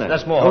 No.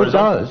 That's more Oh, it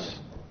horizontal. does?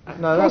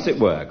 No, Of course it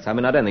works. I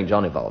mean, I don't think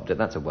John evolved it.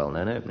 That's a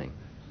well-known opening.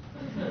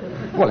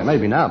 Well, it may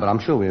be now, but I'm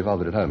sure we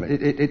evolved it at home.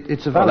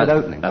 It's a valid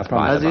opening. that's I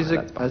promise.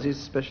 fine. As he's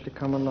especially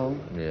come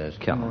along. Yes,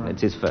 come on.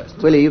 It's his first.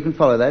 Willie, you can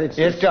follow that.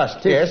 Yes,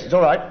 it's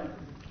all right.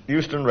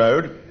 Euston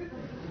Road.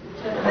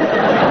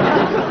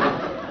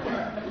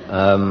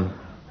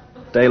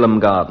 Daleham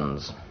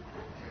Gardens.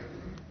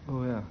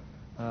 Oh, yeah.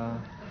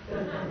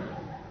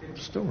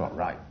 Still not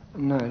right.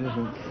 No, it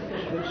isn't.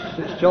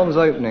 It's John's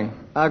opening.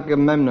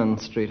 Agamemnon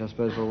Street, I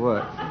suppose, will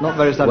work. Not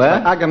very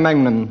satisfying. Where?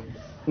 Agamemnon.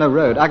 No,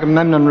 Road.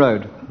 Agamemnon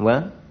Road.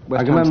 Where?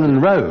 West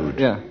Agamemnon Hampstead. Road?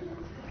 Yeah.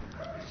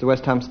 It's the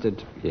West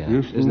Hampstead. Yeah.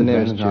 Is the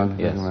nearest tube.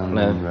 Yes.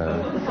 Agamemnon No.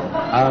 Road.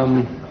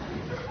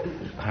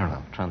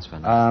 Parallel. Transfer.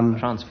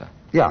 Transfer.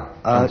 Yeah,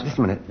 just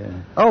a minute. Yeah.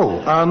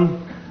 Oh,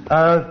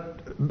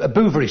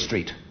 Bouverie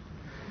Street.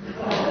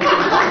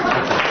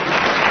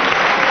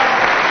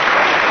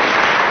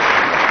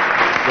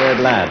 Good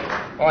lad.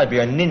 I'd be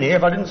a ninny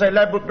if I didn't say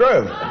Ladbroke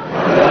Grove.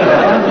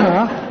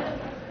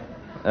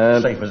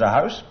 Safe as a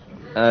house.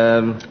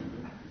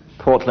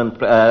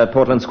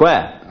 Portland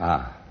Square.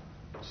 Ah.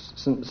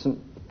 St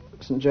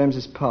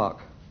James's Park.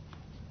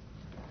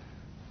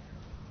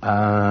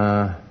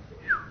 I've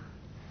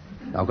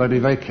got to be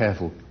very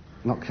careful.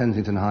 Not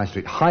Kensington High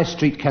Street. High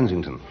Street,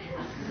 Kensington.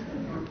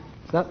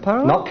 Is that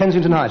parallel? Not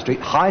Kensington High Street.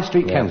 High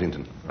Street, Yeah.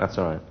 Kensington. That's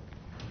all right.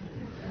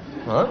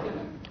 Huh?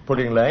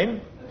 Pudding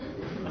Lane.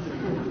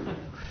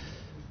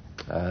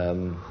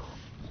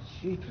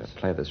 Let's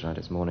play this right.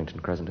 It's Mornington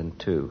Crescent in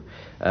 2.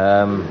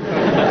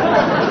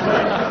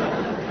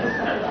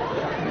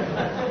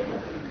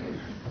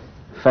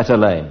 Fetter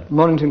Lane.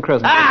 Mornington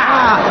Crescent.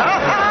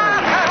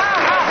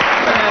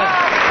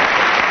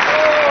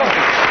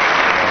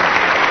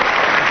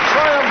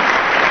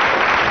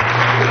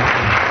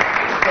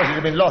 Because you'd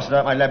have been lost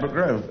without my Ladbroke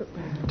Grove.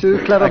 Too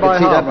clever I could by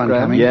see half, that one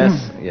Graham. coming.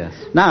 Yes.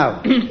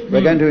 Now,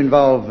 we're going to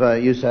involve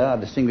you, sir, our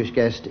distinguished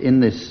guest, in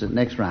this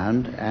next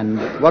round. And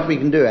what we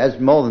can do, as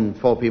more than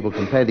 4 people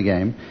can play the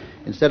game,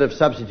 instead of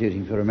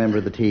substituting for a member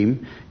of the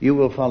team, you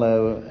will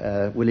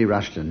follow Willie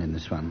Rushton in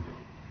this one.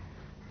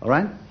 All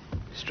right?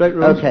 Straight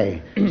road.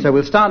 Okay. So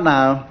we'll start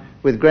now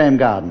with Graham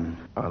Garden.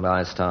 And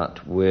I start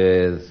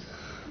with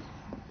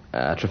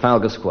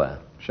Trafalgar Square.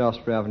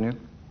 Shaftesbury Avenue.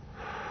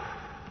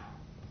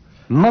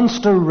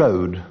 Munster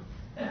Road.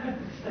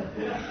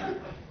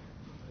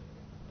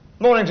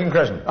 Mornington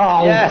Crescent.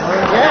 Oh, Yes.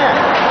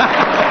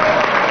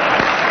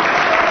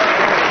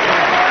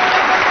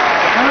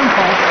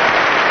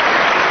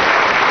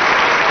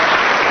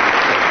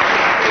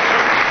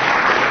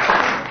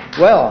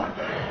 Well.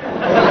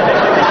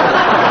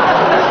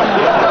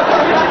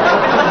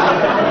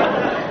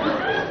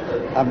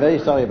 I'm very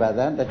sorry about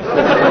that. That's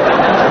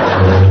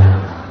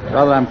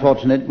rather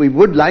unfortunate. We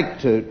would like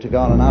to go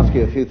on and ask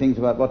you a few things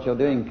about what you're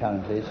doing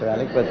currently, Sir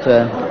Alec, but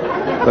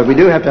we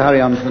do have to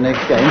hurry on to the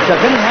next game. So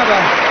can we have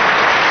a...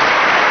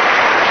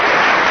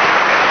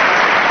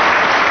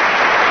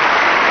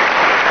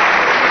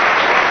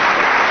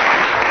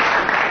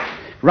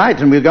 Right,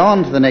 and we'll go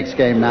on to the next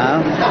game now,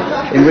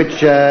 in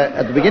which,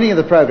 at the beginning of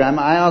the programme,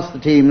 I asked the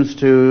teams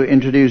to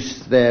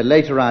introduce their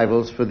late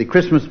arrivals for the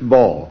Christmas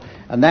ball,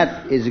 and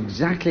that is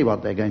exactly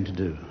what they're going to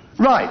do.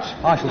 Right,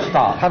 I shall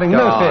start, having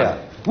no fear.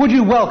 Would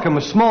you welcome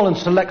a small and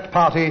select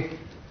party,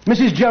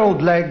 Mrs.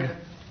 Gerald Legg,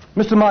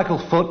 Mr. Michael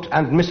Foot,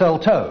 and Miss L.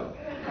 Toe?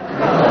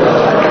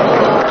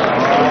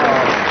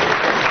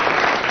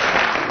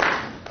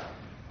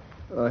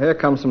 Here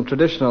come some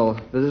traditional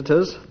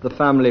visitors, the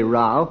family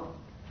Rao.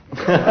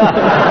 Here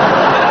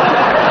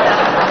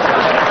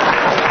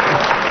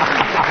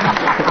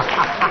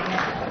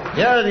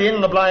are the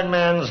In the Blind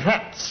Man's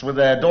hats with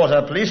their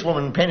daughter,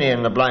 policewoman Penny,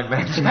 in the blind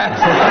man's hat.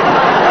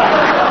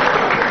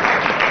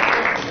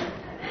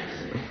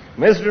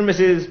 Mr. and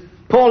Mrs.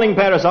 Pauling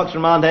pair of socks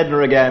from Aunt Edna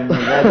again.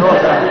 And their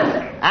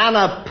daughter,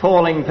 Anna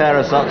Pauling pair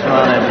of socks from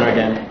Aunt Edna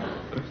again.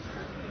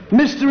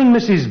 Mr. and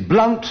Mrs.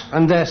 Blunt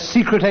and their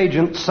secret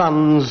agent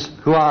sons,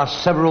 who are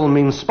several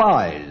mean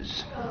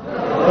spies.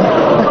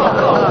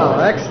 Oh,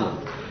 excellent.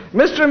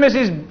 Mr. and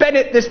Mrs.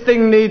 Bennett, this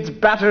thing needs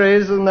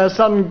batteries, and their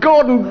son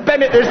Gordon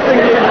Bennett, this thing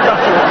needs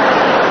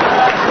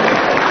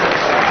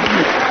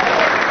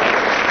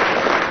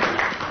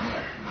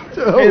batteries.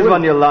 Here's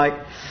one you'll like.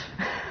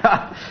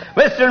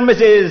 Mr. and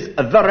Mrs.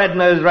 The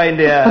Red-Nosed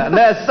Reindeer and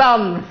their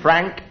son,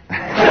 Frank.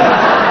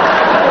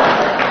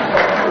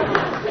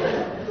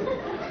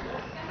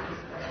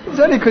 It's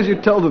only because you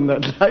told them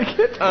they'd like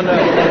it. Oh, no.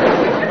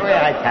 The way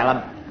I tell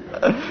 'em.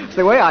 It's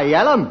the way I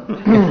yell 'em.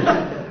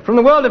 From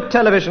the world of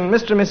television,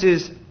 Mr. and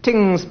Mrs.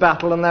 Tings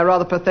Battle and their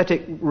rather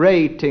pathetic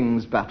Ray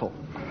Tings Battle.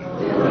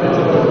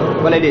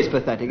 Well, it is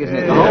pathetic, isn't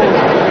it?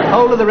 The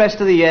whole of the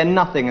rest of the year,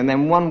 nothing, and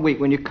then 1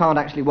 week when you can't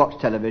actually watch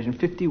television,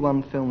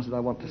 51 films that I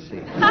want to see.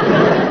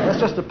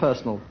 That's just a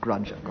personal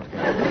grudge I've got.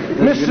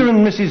 Mr.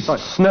 and Mrs.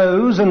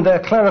 Snows and their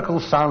clerical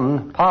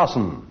son,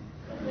 Parson.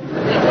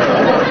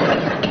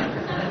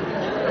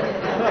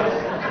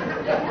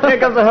 Here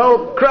comes a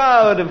whole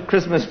crowd of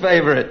Christmas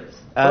favourites.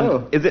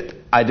 And is it,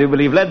 I do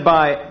believe, led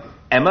by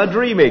Emma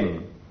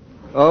Dreaming.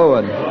 Oh,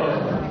 and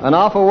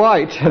Arthur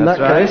White, in That's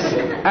that right. case.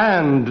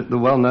 And the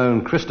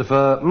well-known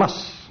Christopher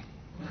Muss,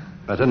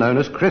 better known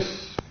as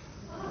Chris.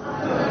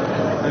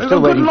 Oh,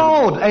 good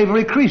Lord,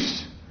 Avery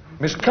Crease.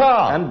 Miss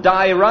Carr. And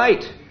Di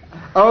Wright.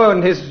 Oh,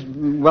 and his,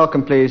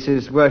 welcome please,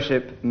 his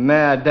worship,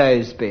 Mayor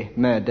Daysby.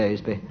 Mayor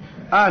Daysby.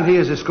 And he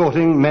is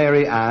escorting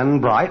Mary Ann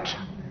Bright.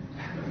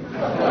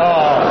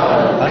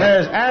 And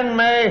there's Anne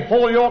May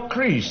Hall York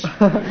Crease.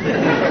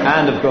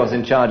 And, of course,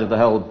 in charge of the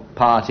whole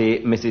party,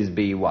 Mrs.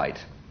 B. White.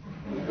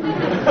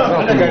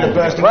 They're going to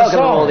burst into Welcome them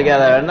song. all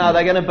together, and now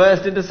they're going to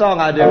burst into song,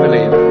 I do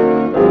believe.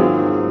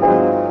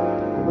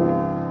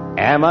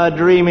 Emma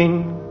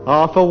Dreaming.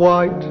 Arthur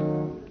White.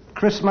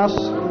 Christmas.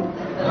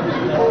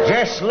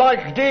 Just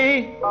like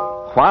Dee.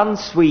 Juan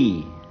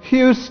Sui.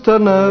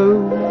 Houston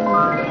O.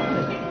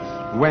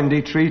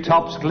 Wendy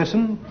treetops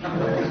glisten.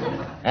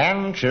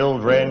 And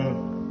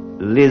children,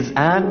 Liz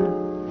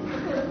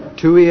Ann.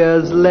 2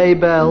 years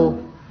Laybell.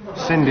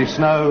 Cindy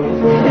Snow.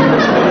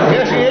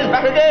 Here she is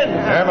back again.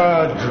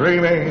 Ever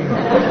dreaming.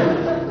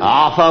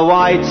 Arthur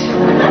White.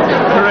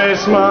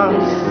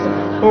 Christmas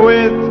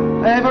with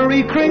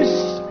every Chris.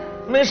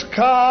 Miss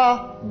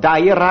Carr.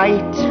 Die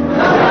right.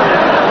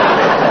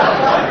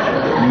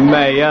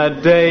 May your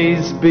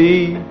days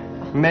be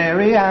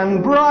merry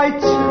and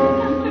bright.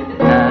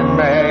 And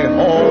may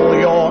all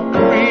your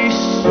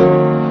crease,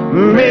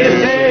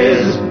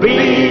 Mrs.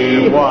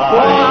 B.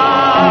 White.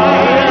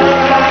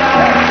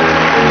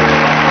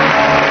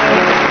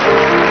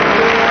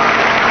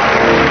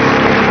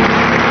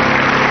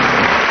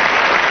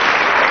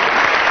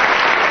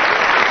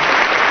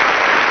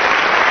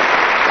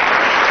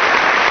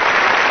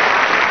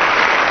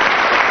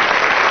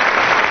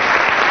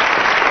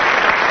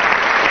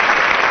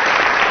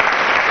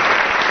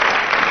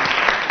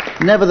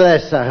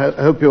 Nevertheless, I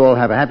hope you all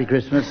have a happy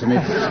Christmas, and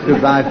it's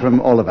goodbye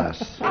from all of us.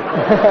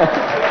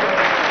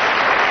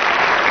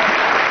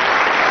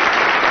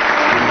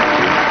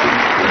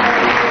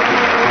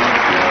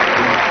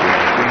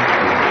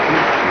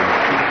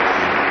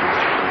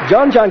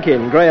 John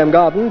Junkin, Graham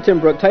Garden, Tim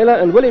Brooke Taylor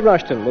and Willie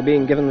Rushton were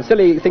being given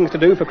silly things to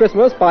do for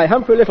Christmas by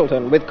Humphrey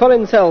Lyttelton, with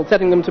Colin Sell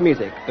setting them to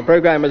music. The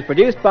programme was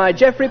produced by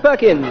Geoffrey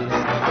Perkins.